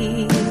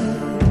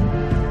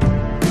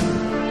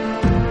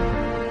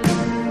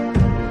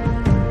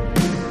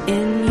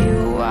 In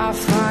you I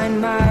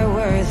find my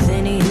worth,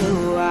 in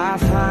you I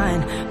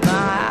find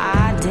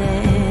my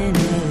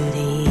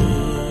identity.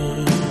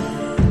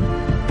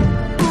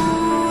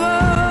 Ooh,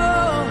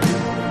 oh,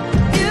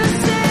 you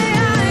say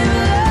I'm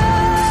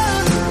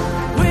loved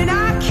when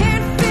I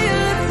can't feel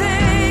a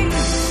thing.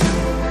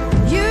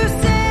 You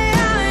say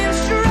I'm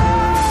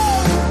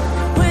strong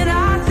when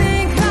I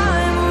think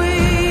I'm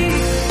weak.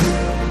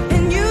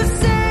 And you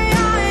say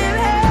I am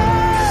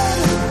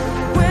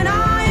held when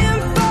I am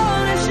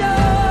falling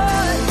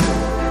short.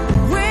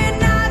 When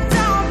I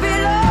don't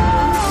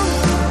belong,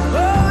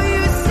 oh,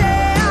 you say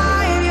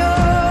I am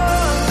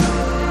yours.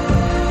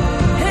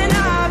 And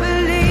I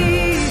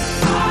believe,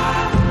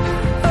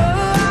 oh,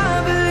 I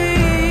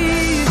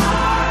believe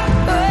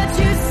what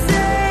you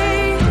say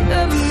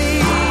of me.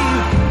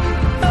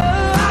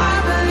 Oh, I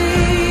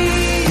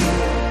believe.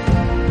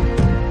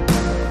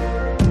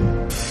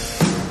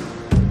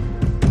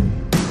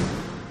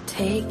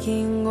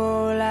 Taking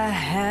all I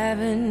have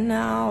and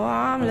now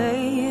I'm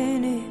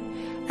laying it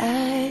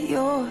at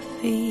your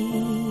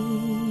feet.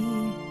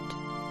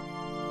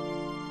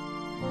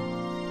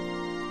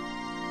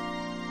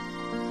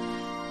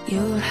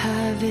 You'll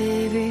have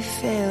every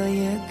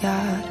failure,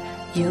 God.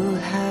 You'll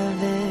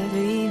have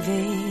every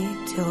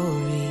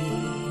victory.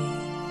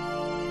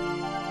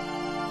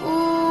 Ooh,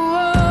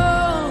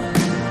 oh,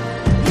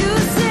 you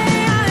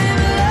say I'm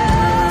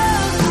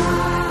loved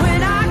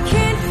when I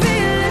can't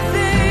feel a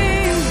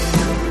thing.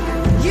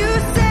 You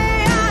say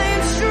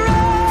I'm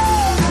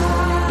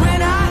strong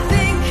when I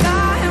think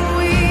I'm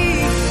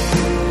weak.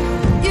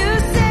 You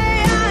say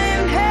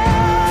I'm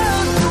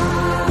held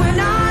when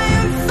I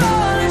am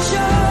falling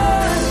short.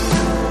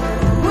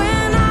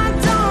 When I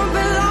don't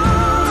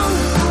belong,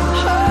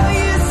 oh,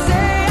 you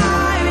say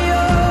I'm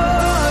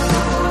yours.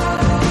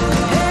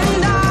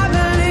 And I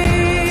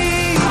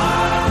believe,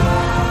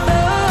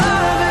 oh,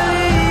 I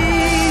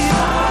believe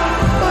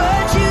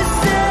what you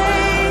say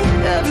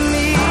of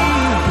me.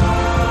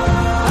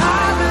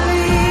 I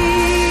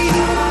believe,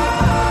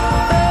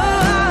 oh,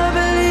 I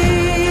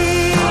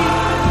believe,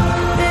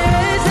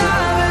 yes, I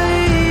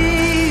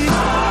believe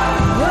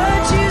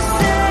what you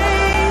say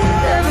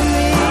of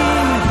me.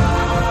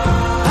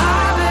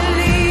 I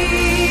believe.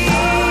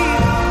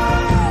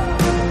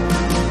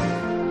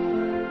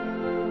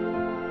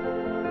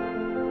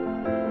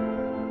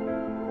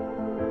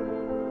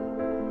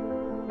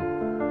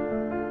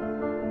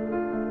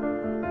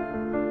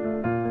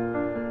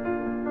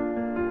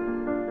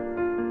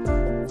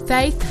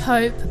 Faith,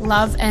 hope,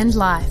 love and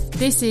life.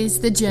 This is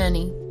The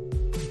Journey.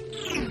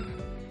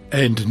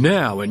 And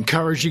now,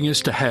 encouraging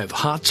us to have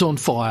hearts on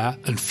fire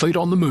and feet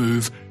on the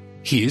move,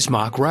 here's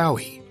Mark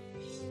Raue.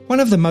 One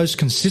of the most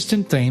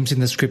consistent themes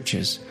in the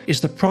scriptures is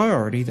the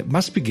priority that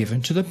must be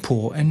given to the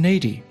poor and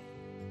needy.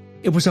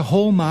 It was a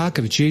hallmark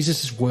of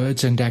Jesus'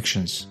 words and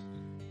actions.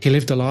 He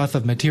lived a life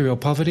of material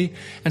poverty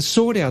and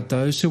sought out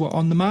those who were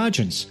on the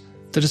margins,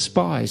 the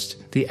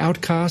despised, the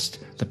outcast,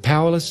 the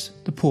powerless,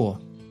 the poor.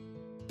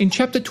 In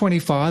chapter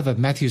 25 of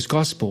Matthew's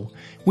Gospel,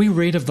 we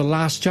read of the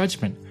Last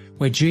Judgment,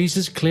 where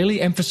Jesus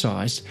clearly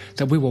emphasised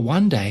that we will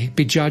one day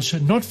be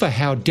judged not for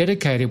how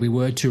dedicated we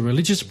were to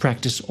religious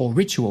practice or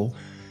ritual,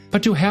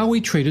 but to how we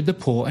treated the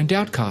poor and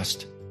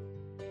outcast.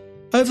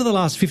 Over the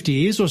last 50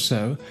 years or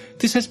so,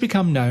 this has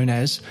become known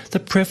as the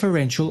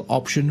preferential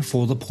option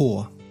for the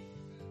poor.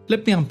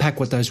 Let me unpack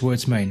what those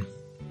words mean.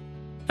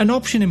 An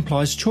option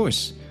implies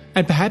choice,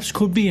 and perhaps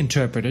could be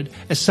interpreted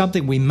as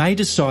something we may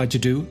decide to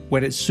do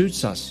when it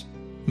suits us,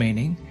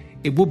 meaning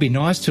it would be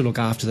nice to look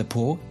after the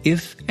poor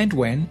if and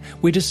when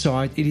we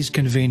decide it is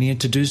convenient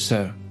to do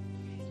so.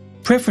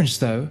 Preference,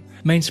 though,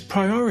 means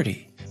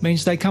priority,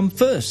 means they come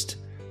first,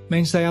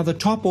 means they are the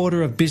top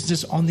order of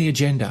business on the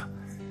agenda,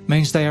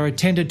 means they are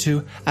attended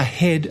to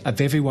ahead of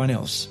everyone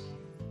else.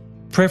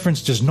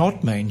 Preference does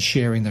not mean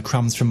sharing the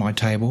crumbs from my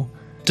table,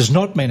 does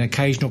not mean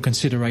occasional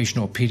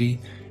consideration or pity,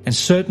 and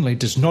certainly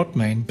does not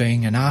mean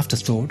being an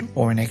afterthought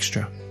or an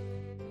extra.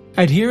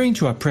 Adhering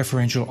to a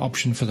preferential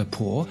option for the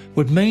poor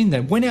would mean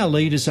that when our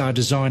leaders are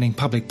designing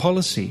public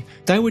policy,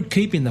 they would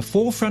keep in the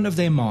forefront of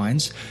their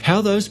minds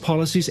how those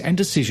policies and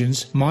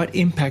decisions might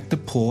impact the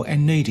poor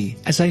and needy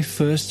as a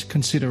first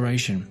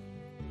consideration.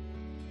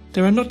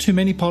 There are not too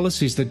many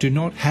policies that do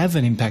not have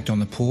an impact on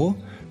the poor,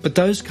 but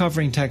those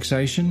covering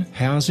taxation,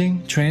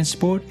 housing,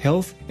 transport,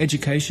 health,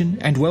 education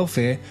and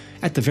welfare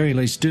at the very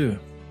least do.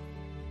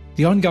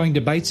 The ongoing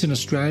debates in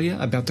Australia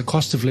about the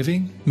cost of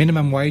living,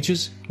 minimum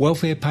wages,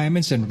 welfare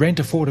payments and rent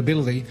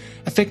affordability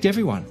affect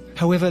everyone.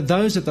 However,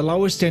 those at the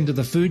lowest end of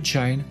the food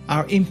chain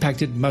are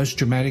impacted most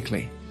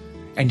dramatically,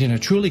 and in a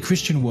truly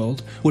Christian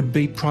world would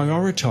be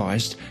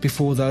prioritised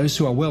before those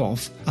who are well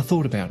off are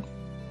thought about.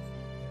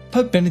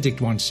 Pope Benedict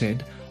once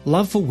said,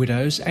 "Love for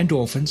widows and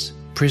orphans,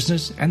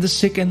 prisoners and the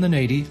sick and the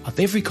needy of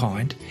every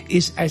kind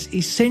is as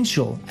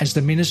essential as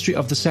the ministry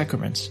of the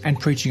sacraments and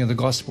preaching of the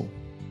gospel."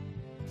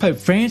 Pope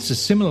Francis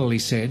similarly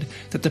said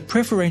that the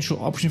preferential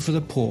option for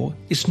the poor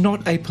is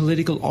not a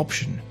political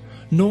option,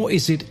 nor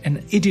is it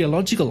an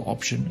ideological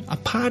option, a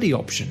party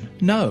option.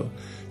 No,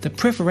 the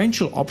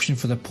preferential option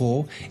for the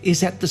poor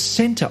is at the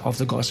centre of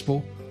the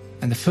gospel,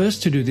 and the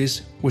first to do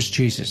this was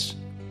Jesus.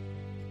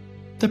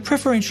 The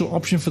preferential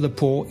option for the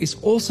poor is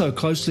also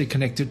closely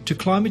connected to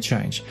climate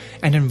change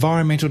and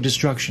environmental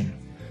destruction.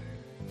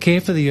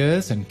 Care for the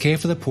earth and care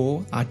for the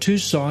poor are two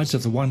sides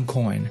of the one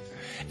coin,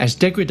 as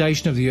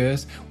degradation of the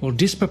earth will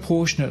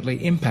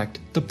disproportionately impact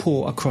the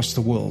poor across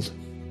the world.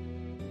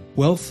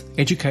 Wealth,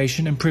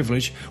 education and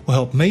privilege will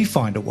help me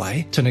find a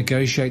way to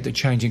negotiate the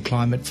changing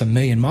climate for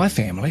me and my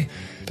family,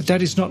 but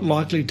that is not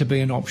likely to be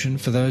an option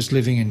for those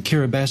living in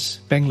Kiribati,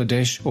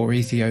 Bangladesh or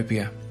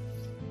Ethiopia.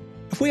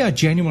 If we are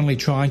genuinely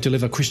trying to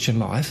live a Christian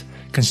life,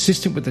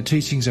 consistent with the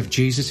teachings of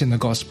Jesus in the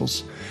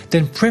Gospels,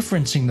 then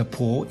preferencing the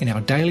poor in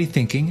our daily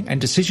thinking and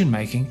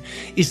decision-making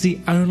is the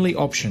only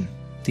option,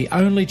 the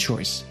only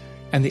choice,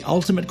 and the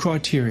ultimate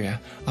criteria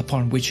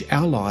upon which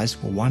our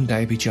lives will one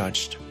day be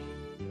judged.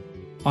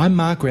 I'm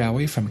Mark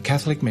Raue from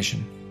Catholic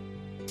Mission.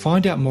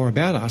 Find out more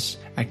about us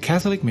at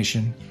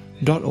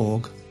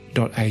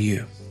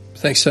catholicmission.org.au.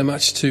 Thanks so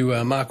much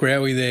to Mark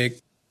Raue there,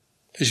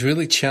 who's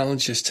really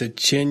challenged us to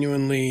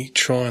genuinely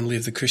try and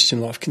live the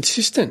Christian life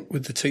consistent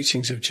with the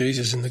teachings of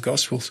Jesus in the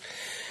Gospels,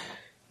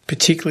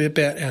 particularly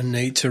about our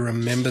need to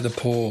remember the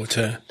poor,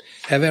 to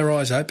have our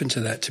eyes open to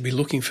that, to be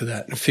looking for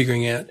that and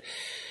figuring out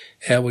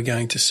how we're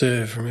going to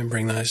serve,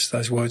 remembering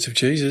those words of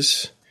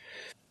Jesus.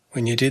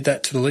 When you did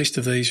that to the least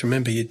of these,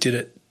 remember you did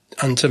it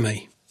unto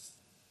me.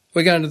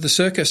 We're going to the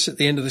circus at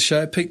the end of the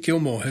show. Pete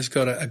Gilmore has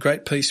got a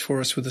great piece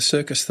for us with the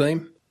circus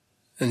theme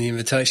and the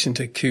invitation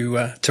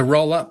to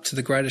roll up to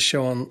the greatest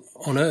show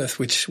on earth,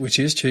 which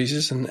is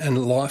Jesus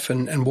and life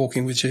and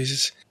walking with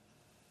Jesus.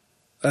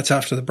 That's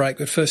after the break.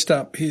 But first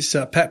up, here's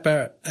Pat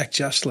Barrett, Act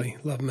Justly,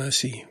 Love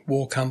Mercy,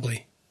 Walk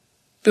Humbly.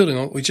 Building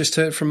on what we just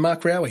heard from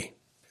Mark Raue.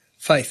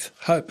 Faith,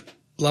 hope,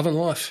 love and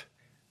life.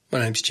 My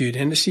name's Jude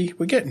Hennessy.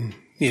 We're getting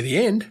near the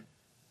end,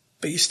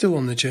 but you're still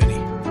on the journey.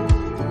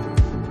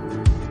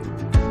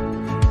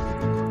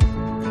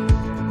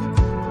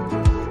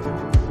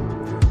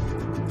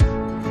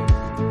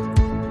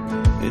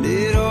 And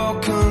it all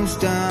comes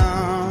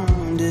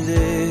down to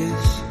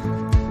this: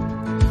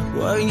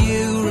 what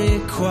you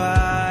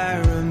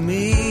require of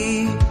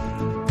me.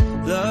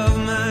 Love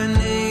my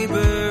neighbor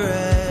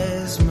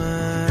as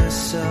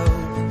myself,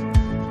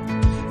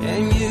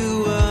 and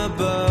you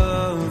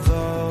above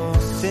all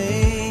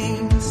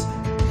things.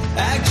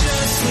 Act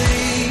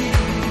justly,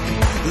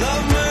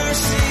 love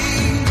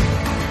mercy,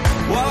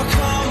 walk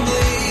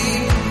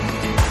humbly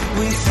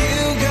with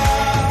you,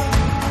 God,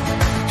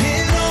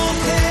 in all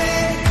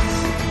things,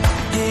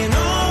 in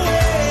all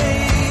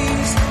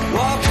ways.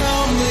 Walk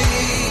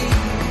humbly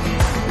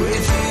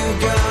with you,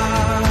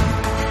 God.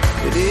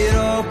 But it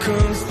all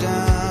comes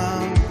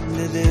down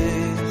to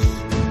this: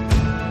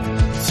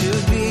 to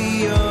be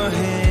your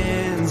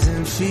hands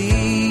and feet.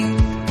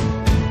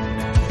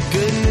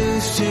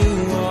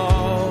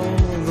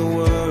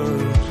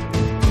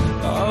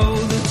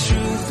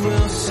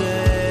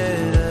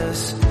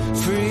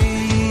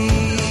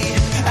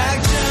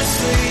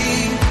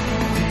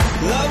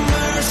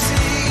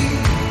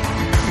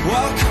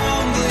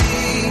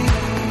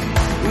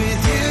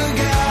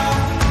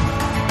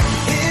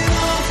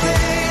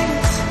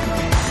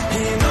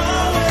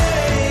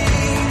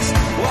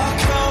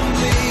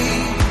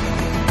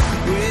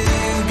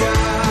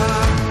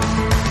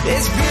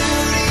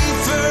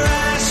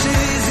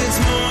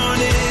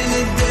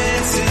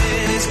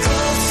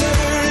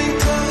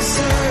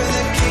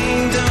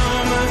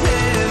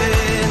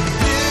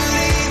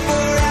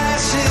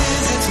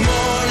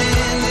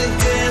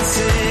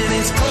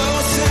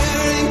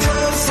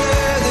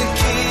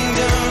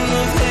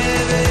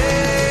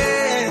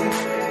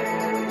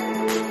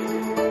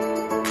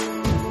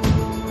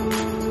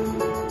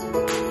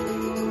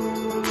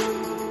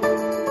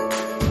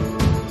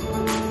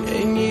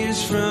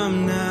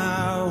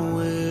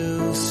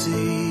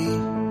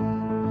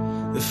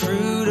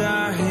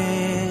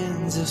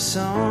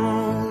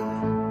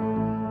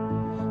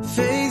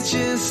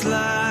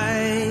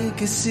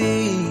 like a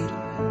seed,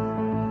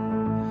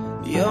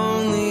 the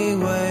only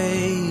way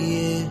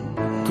it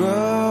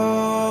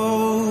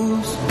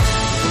grows.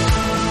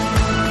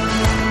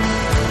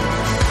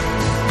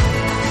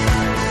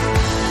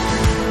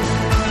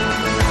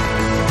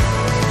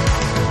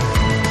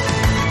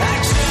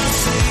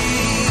 Excellency,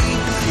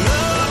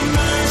 love,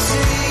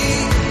 mercy,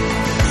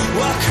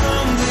 walk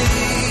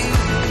humbly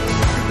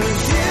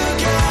with you,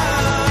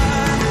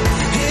 God,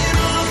 in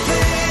all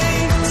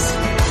things,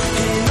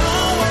 in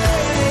all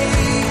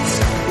ways.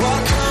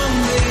 Walk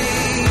humbly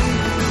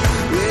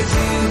with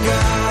you,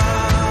 God.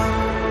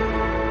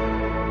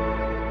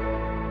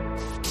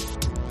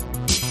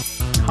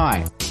 Hi,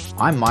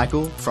 I'm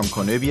Michael from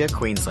Cornubia,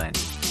 Queensland,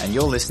 and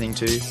you're listening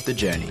to The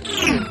Journey.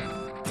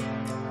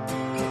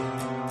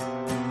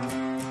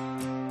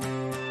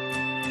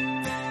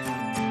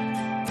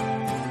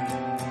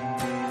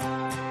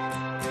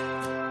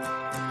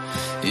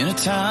 In a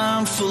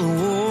time full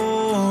of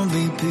war,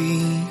 be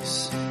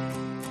peace.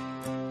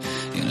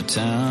 In a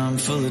time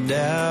full of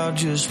doubt,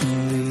 just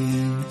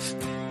believe.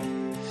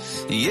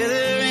 Yeah,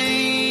 there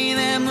ain't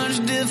that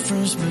much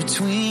difference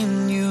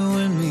between you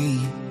and me.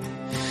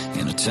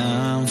 In a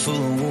time full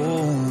of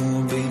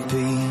war, be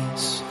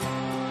peace.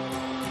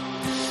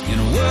 In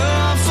a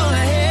world full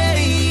of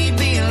hate,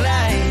 be a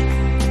light.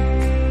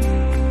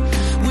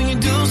 When you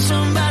do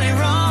somebody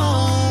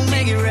wrong,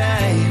 make it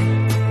right.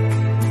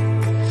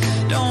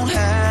 Don't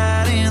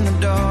hide in the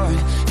dark,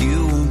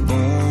 you were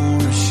born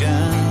to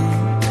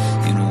shine.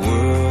 In a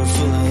world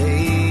full of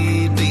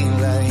hate, be a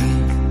light.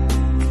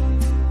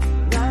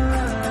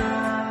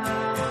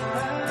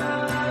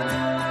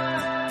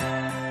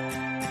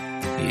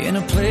 In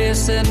a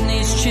place that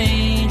needs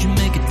change,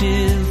 make a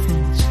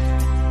difference.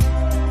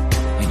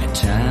 In a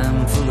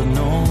time full of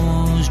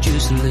noise,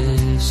 just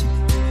listen.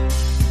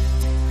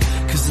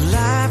 'Cause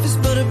life is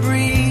but a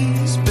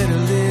breeze, better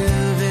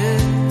live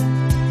it.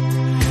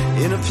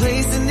 In a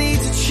place that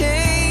needs a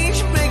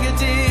change, make a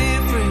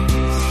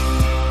difference.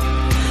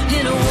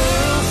 In a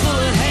world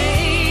full of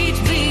hate,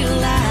 be a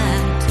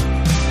light.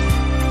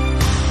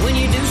 When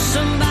you do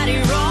somebody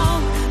wrong,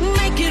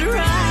 make it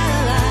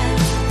right.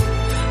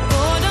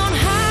 Oh, don't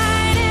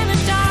hide in the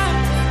dark,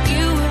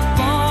 you were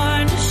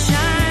born to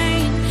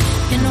shine.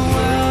 In a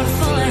world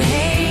full of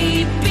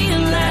hate, be a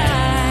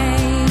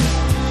light.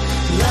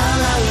 La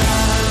la la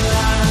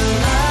la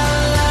la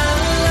la la.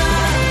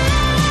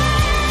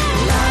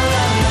 La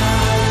la la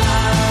la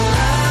la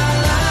la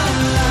la.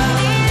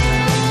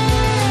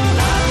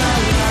 La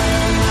la la la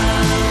la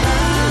la la.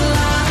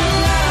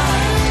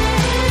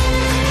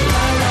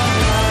 La la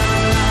la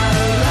la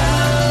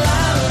la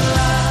la.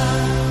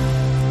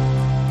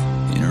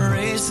 In a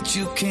race that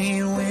you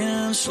can't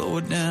win, slow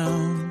it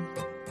down.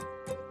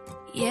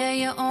 Yeah,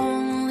 you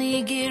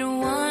only get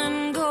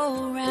one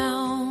go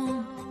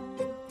round.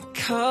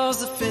 'Cause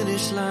the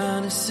finish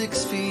line is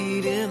 6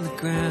 feet in the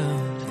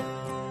ground.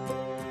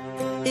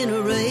 In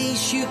a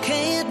race you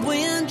can't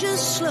win,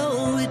 just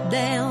slow it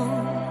down.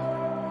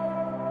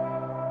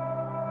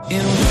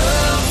 In a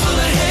world full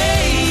of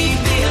hate,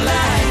 be a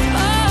light.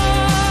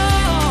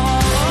 Oh,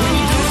 when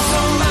you do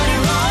somebody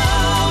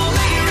wrong,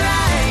 make it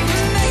right,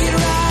 make it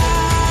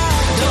right.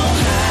 Don't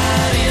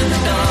hide in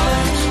the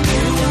dark,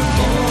 you were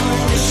born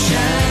to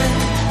shine.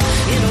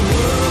 In a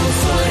world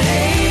full of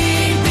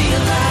hate, be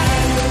a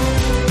light.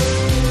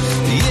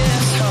 Yeah,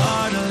 it's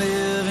hard to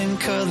live in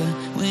color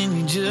when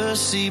you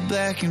just see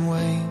black and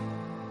white.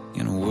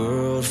 In a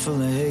world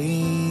full of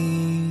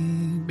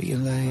hate, be a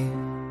light.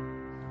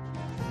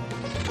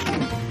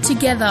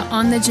 Together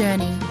on the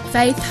journey,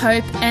 faith,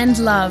 hope and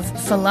love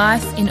for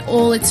life in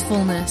all its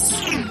fullness.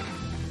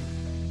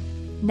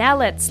 Now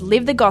let's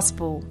live the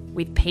gospel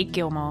with Pete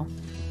Gilmore.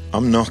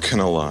 I'm not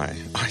gonna lie,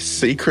 I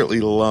secretly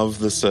love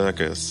the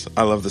circus.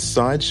 I love the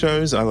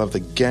sideshows, I love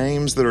the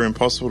games that are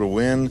impossible to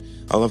win,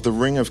 I love the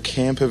ring of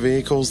camper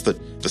vehicles that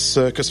the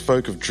circus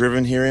folk have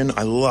driven here in,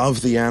 I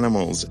love the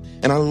animals,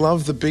 and I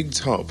love the big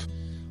top.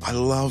 I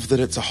love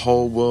that it's a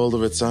whole world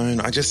of its own.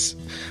 I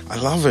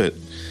love it.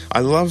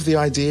 I love the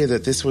idea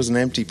that this was an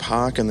empty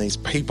park and these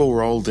people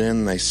rolled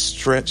in, they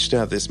stretched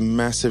out this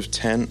massive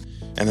tent,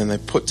 and then they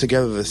put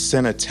together the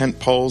center tent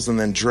poles and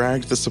then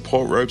dragged the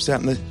support ropes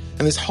out, and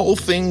this whole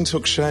thing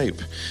took shape.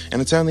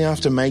 And it's only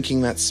after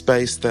making that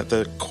space that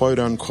the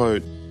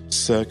quote-unquote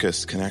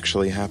circus can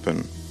actually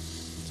happen.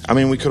 I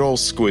mean, we could all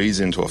squeeze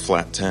into a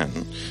flat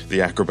tent.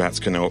 The acrobats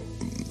can,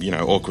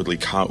 awkwardly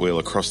cartwheel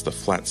across the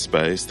flat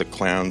space. The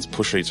clowns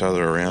push each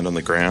other around on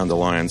the ground. The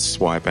lions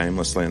swipe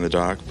aimlessly in the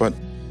dark. But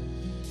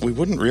we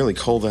wouldn't really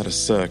call that a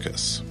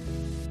circus.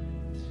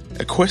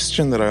 A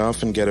question that I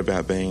often get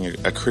about being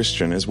a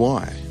Christian is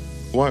why?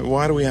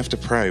 Why do we have to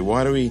pray?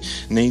 Why do we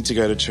need to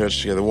go to church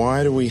together?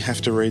 Why do we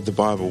have to read the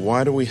Bible?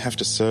 Why do we have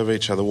to serve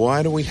each other?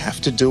 Why do we have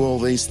to do all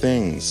these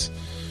things?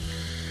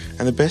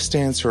 And the best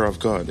answer I've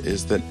got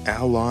is that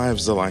our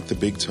lives are like the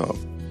big top.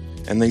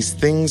 And these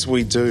things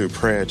we do,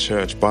 prayer,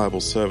 church,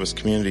 Bible, service,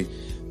 community,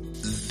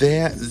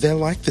 they're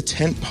like the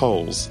tent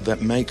poles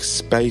that make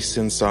space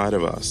inside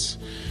of us.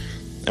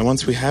 And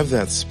once we have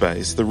that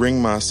space, the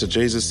ringmaster,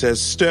 Jesus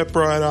says, step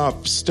right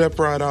up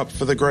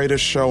for the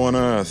greatest show on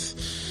earth.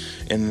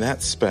 In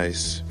that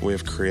space we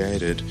have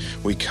created,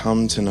 we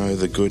come to know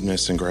the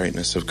goodness and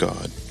greatness of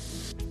God.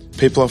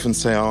 People often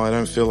say, I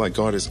don't feel like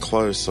God is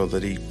close or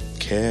that he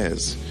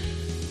cares.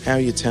 How are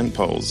your tent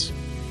poles?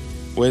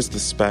 Where's the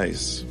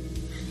space?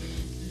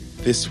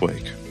 This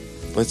week,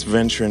 let's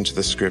venture into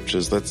the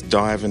scriptures. Let's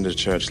dive into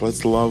church.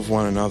 Let's love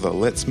one another.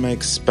 Let's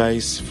make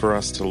space for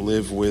us to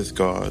live with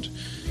God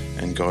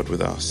and God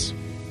with us.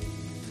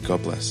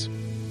 God bless.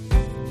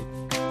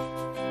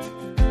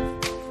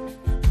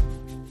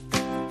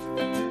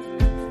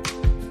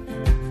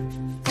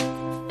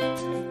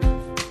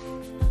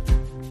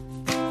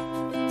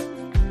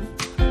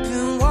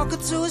 Been walking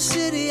to a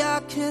city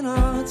I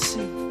cannot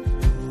see,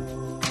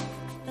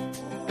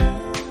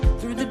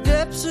 through the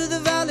depths of the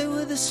valley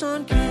where the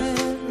sun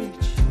can't reach.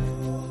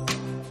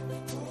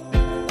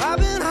 I've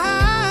been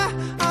high,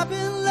 I've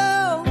been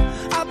low,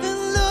 I've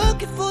been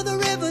looking for the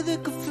river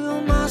that could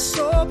fill my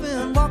soul.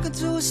 Been walking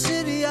to a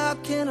city I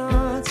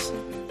cannot see.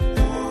 Fill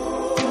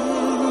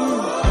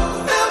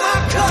my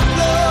cup,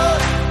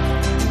 Lord,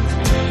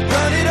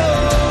 run it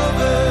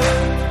over.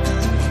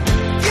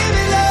 Give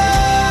me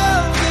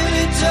love, give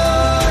me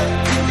joy,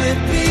 give me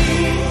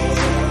peace.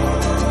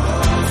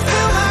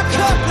 Fill my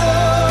cup,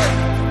 Lord,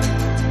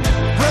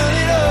 run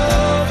it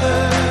over.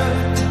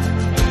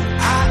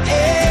 I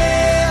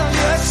am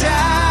your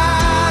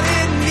child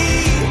in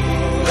need.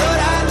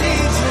 Lord, I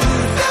need you.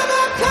 Fill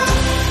my cup.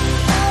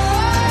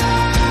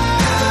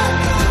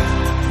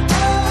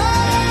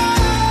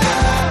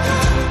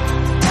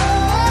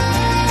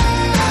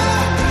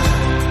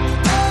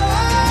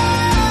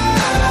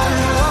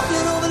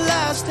 Walking over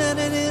life,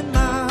 standing in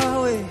my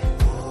way.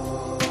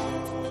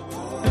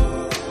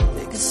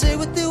 They can say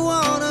what they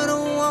want, I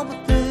don't want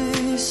what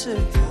they say.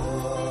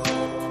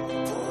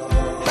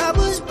 I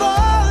was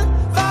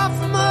born far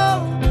from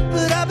home,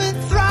 but I've been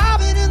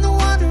thriving in the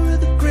wonder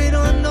of the great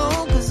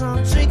unknown. 'Cause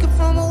I'm drinking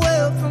from a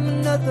well from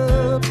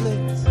another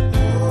place. Fill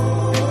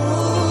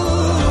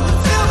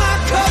my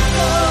cup,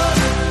 Lord,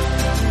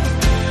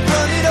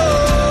 run it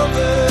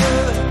over.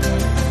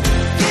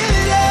 Give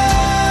me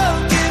love,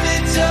 give me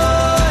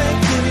joy,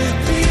 give me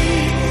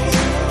peace.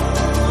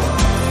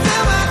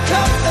 Fill my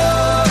cup,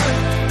 Lord,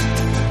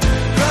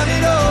 run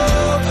it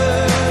over.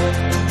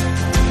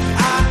 I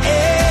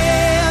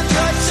am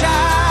your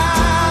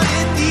child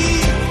in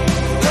need.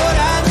 Lord, I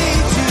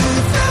need you.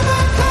 Fill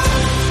my cup.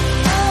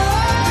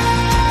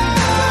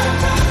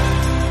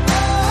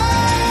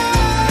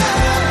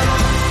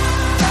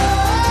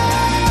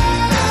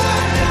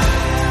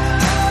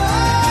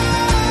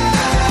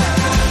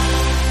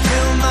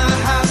 Fill my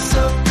house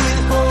up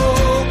with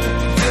hope.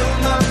 Fill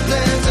my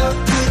plans up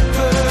with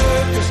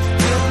purpose.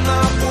 Fill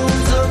my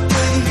wounds up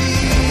with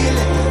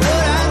healing.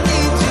 Lord, I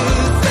need you.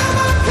 Fill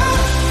my cup.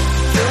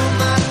 Fill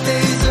my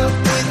days up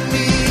with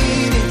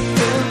meaning.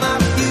 Fill my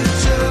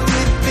future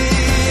with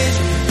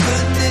vision.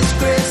 Goodness,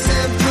 grace,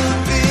 and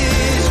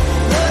provision.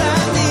 Lord, I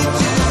need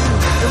you.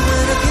 And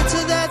when I get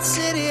to that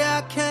city I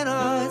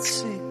cannot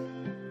see,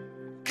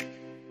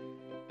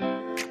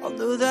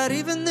 although that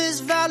even this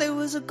valley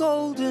was a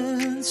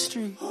golden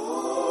street. Fill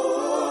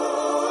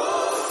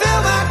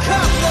my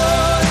cup,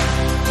 Lord,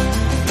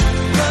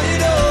 run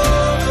it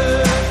over.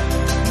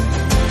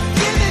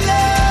 Give me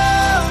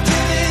love,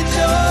 give me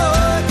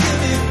joy, give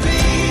me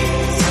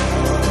peace.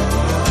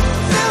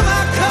 Fill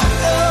my cup,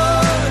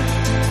 Lord,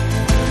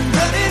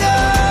 run it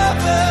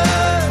over.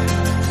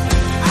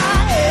 I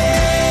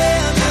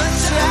am your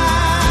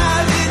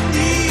child in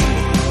need.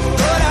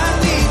 Lord, I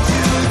need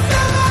you.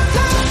 Fill my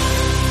cup.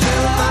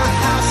 Fill my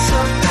house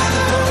up with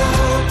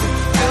hope.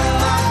 Fill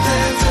my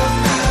plans up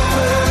with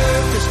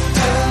purpose.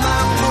 Fill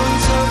my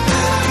wounds up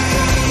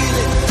with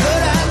healing.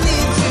 Lord, I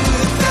need you.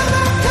 Fill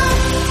my cup.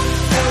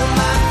 Fill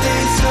my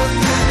days up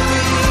with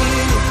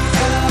meaning.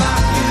 Fill my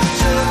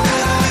future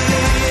with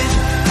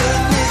vision.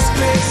 Goodness,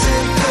 grace,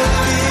 and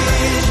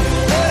provision.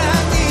 Lord, I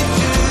need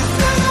you.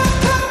 Fill my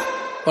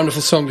cup.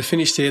 Wonderful song to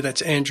finish there.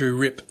 That's Andrew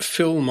Ripp,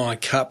 Fill My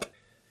Cup.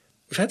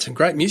 We've had some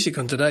great music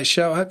on today's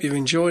show. I hope you've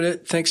enjoyed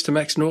it. Thanks to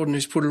Max Norton,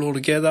 who's put it all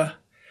together.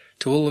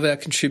 To all of our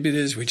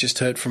contributors, we just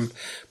heard from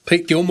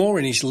Pete Gilmore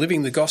in his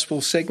Living the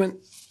Gospel segment.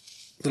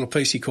 A little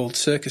piece he called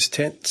Circus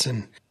Tents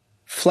and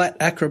Flat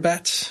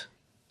Acrobats.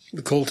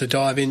 The call to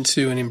dive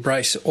into and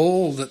embrace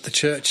all that the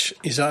church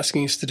is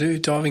asking us to do,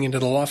 diving into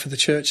the life of the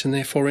church and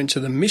therefore into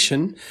the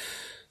mission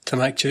to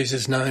make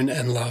Jesus known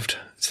and loved.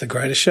 It's the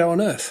greatest show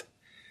on earth.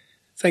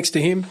 Thanks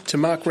to him, to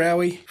Mark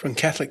Raue from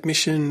Catholic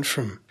Mission,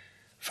 from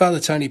Father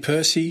Tony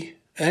Percy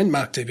and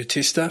Mark De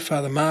Battista,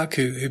 Father Mark,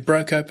 who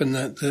broke open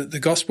the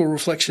gospel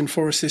reflection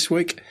for us this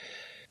week,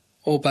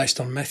 all based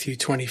on Matthew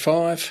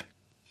 25.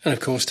 And of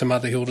course to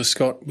Mother Hilda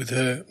Scott with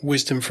her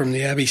Wisdom from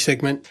the Abbey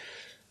segment.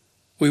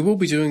 We will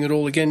be doing it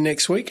all again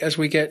next week as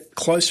we get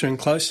closer and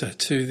closer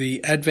to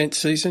the Advent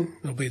season.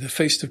 It'll be the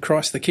Feast of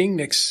Christ the King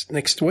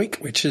next week,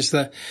 which is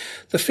the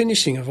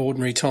finishing of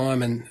ordinary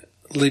time and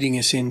leading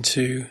us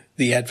into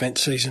the Advent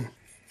season.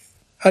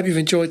 Hope you've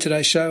enjoyed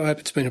today's show. I hope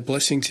it's been a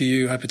blessing to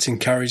you. I hope it's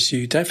encouraged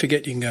you. Don't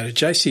forget you can go to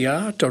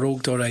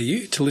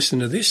jcr.org.au to listen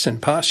to this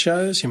and past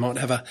shows. You might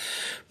have a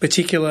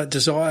particular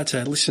desire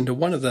to listen to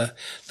one of the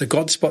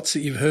God spots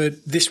that you've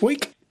heard this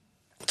week.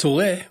 It's all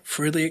there,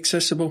 freely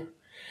accessible,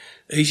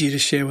 easy to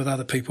share with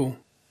other people.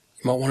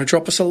 You might want to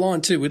drop us a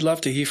line too. We'd love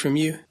to hear from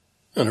you.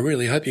 And I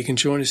really hope you can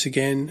join us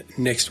again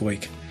next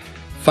week.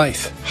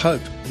 Faith,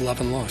 hope,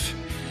 love and life.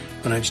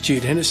 My name's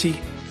Jude Hennessy,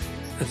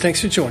 and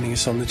thanks for joining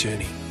us on The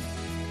Journey.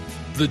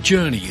 The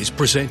Journey is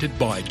presented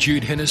by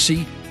Jude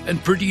Hennessy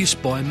and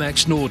produced by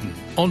Max Norden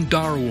on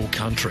Darawal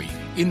country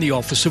in the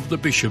office of the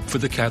Bishop for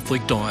the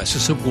Catholic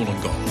Diocese of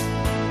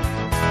Wollongong.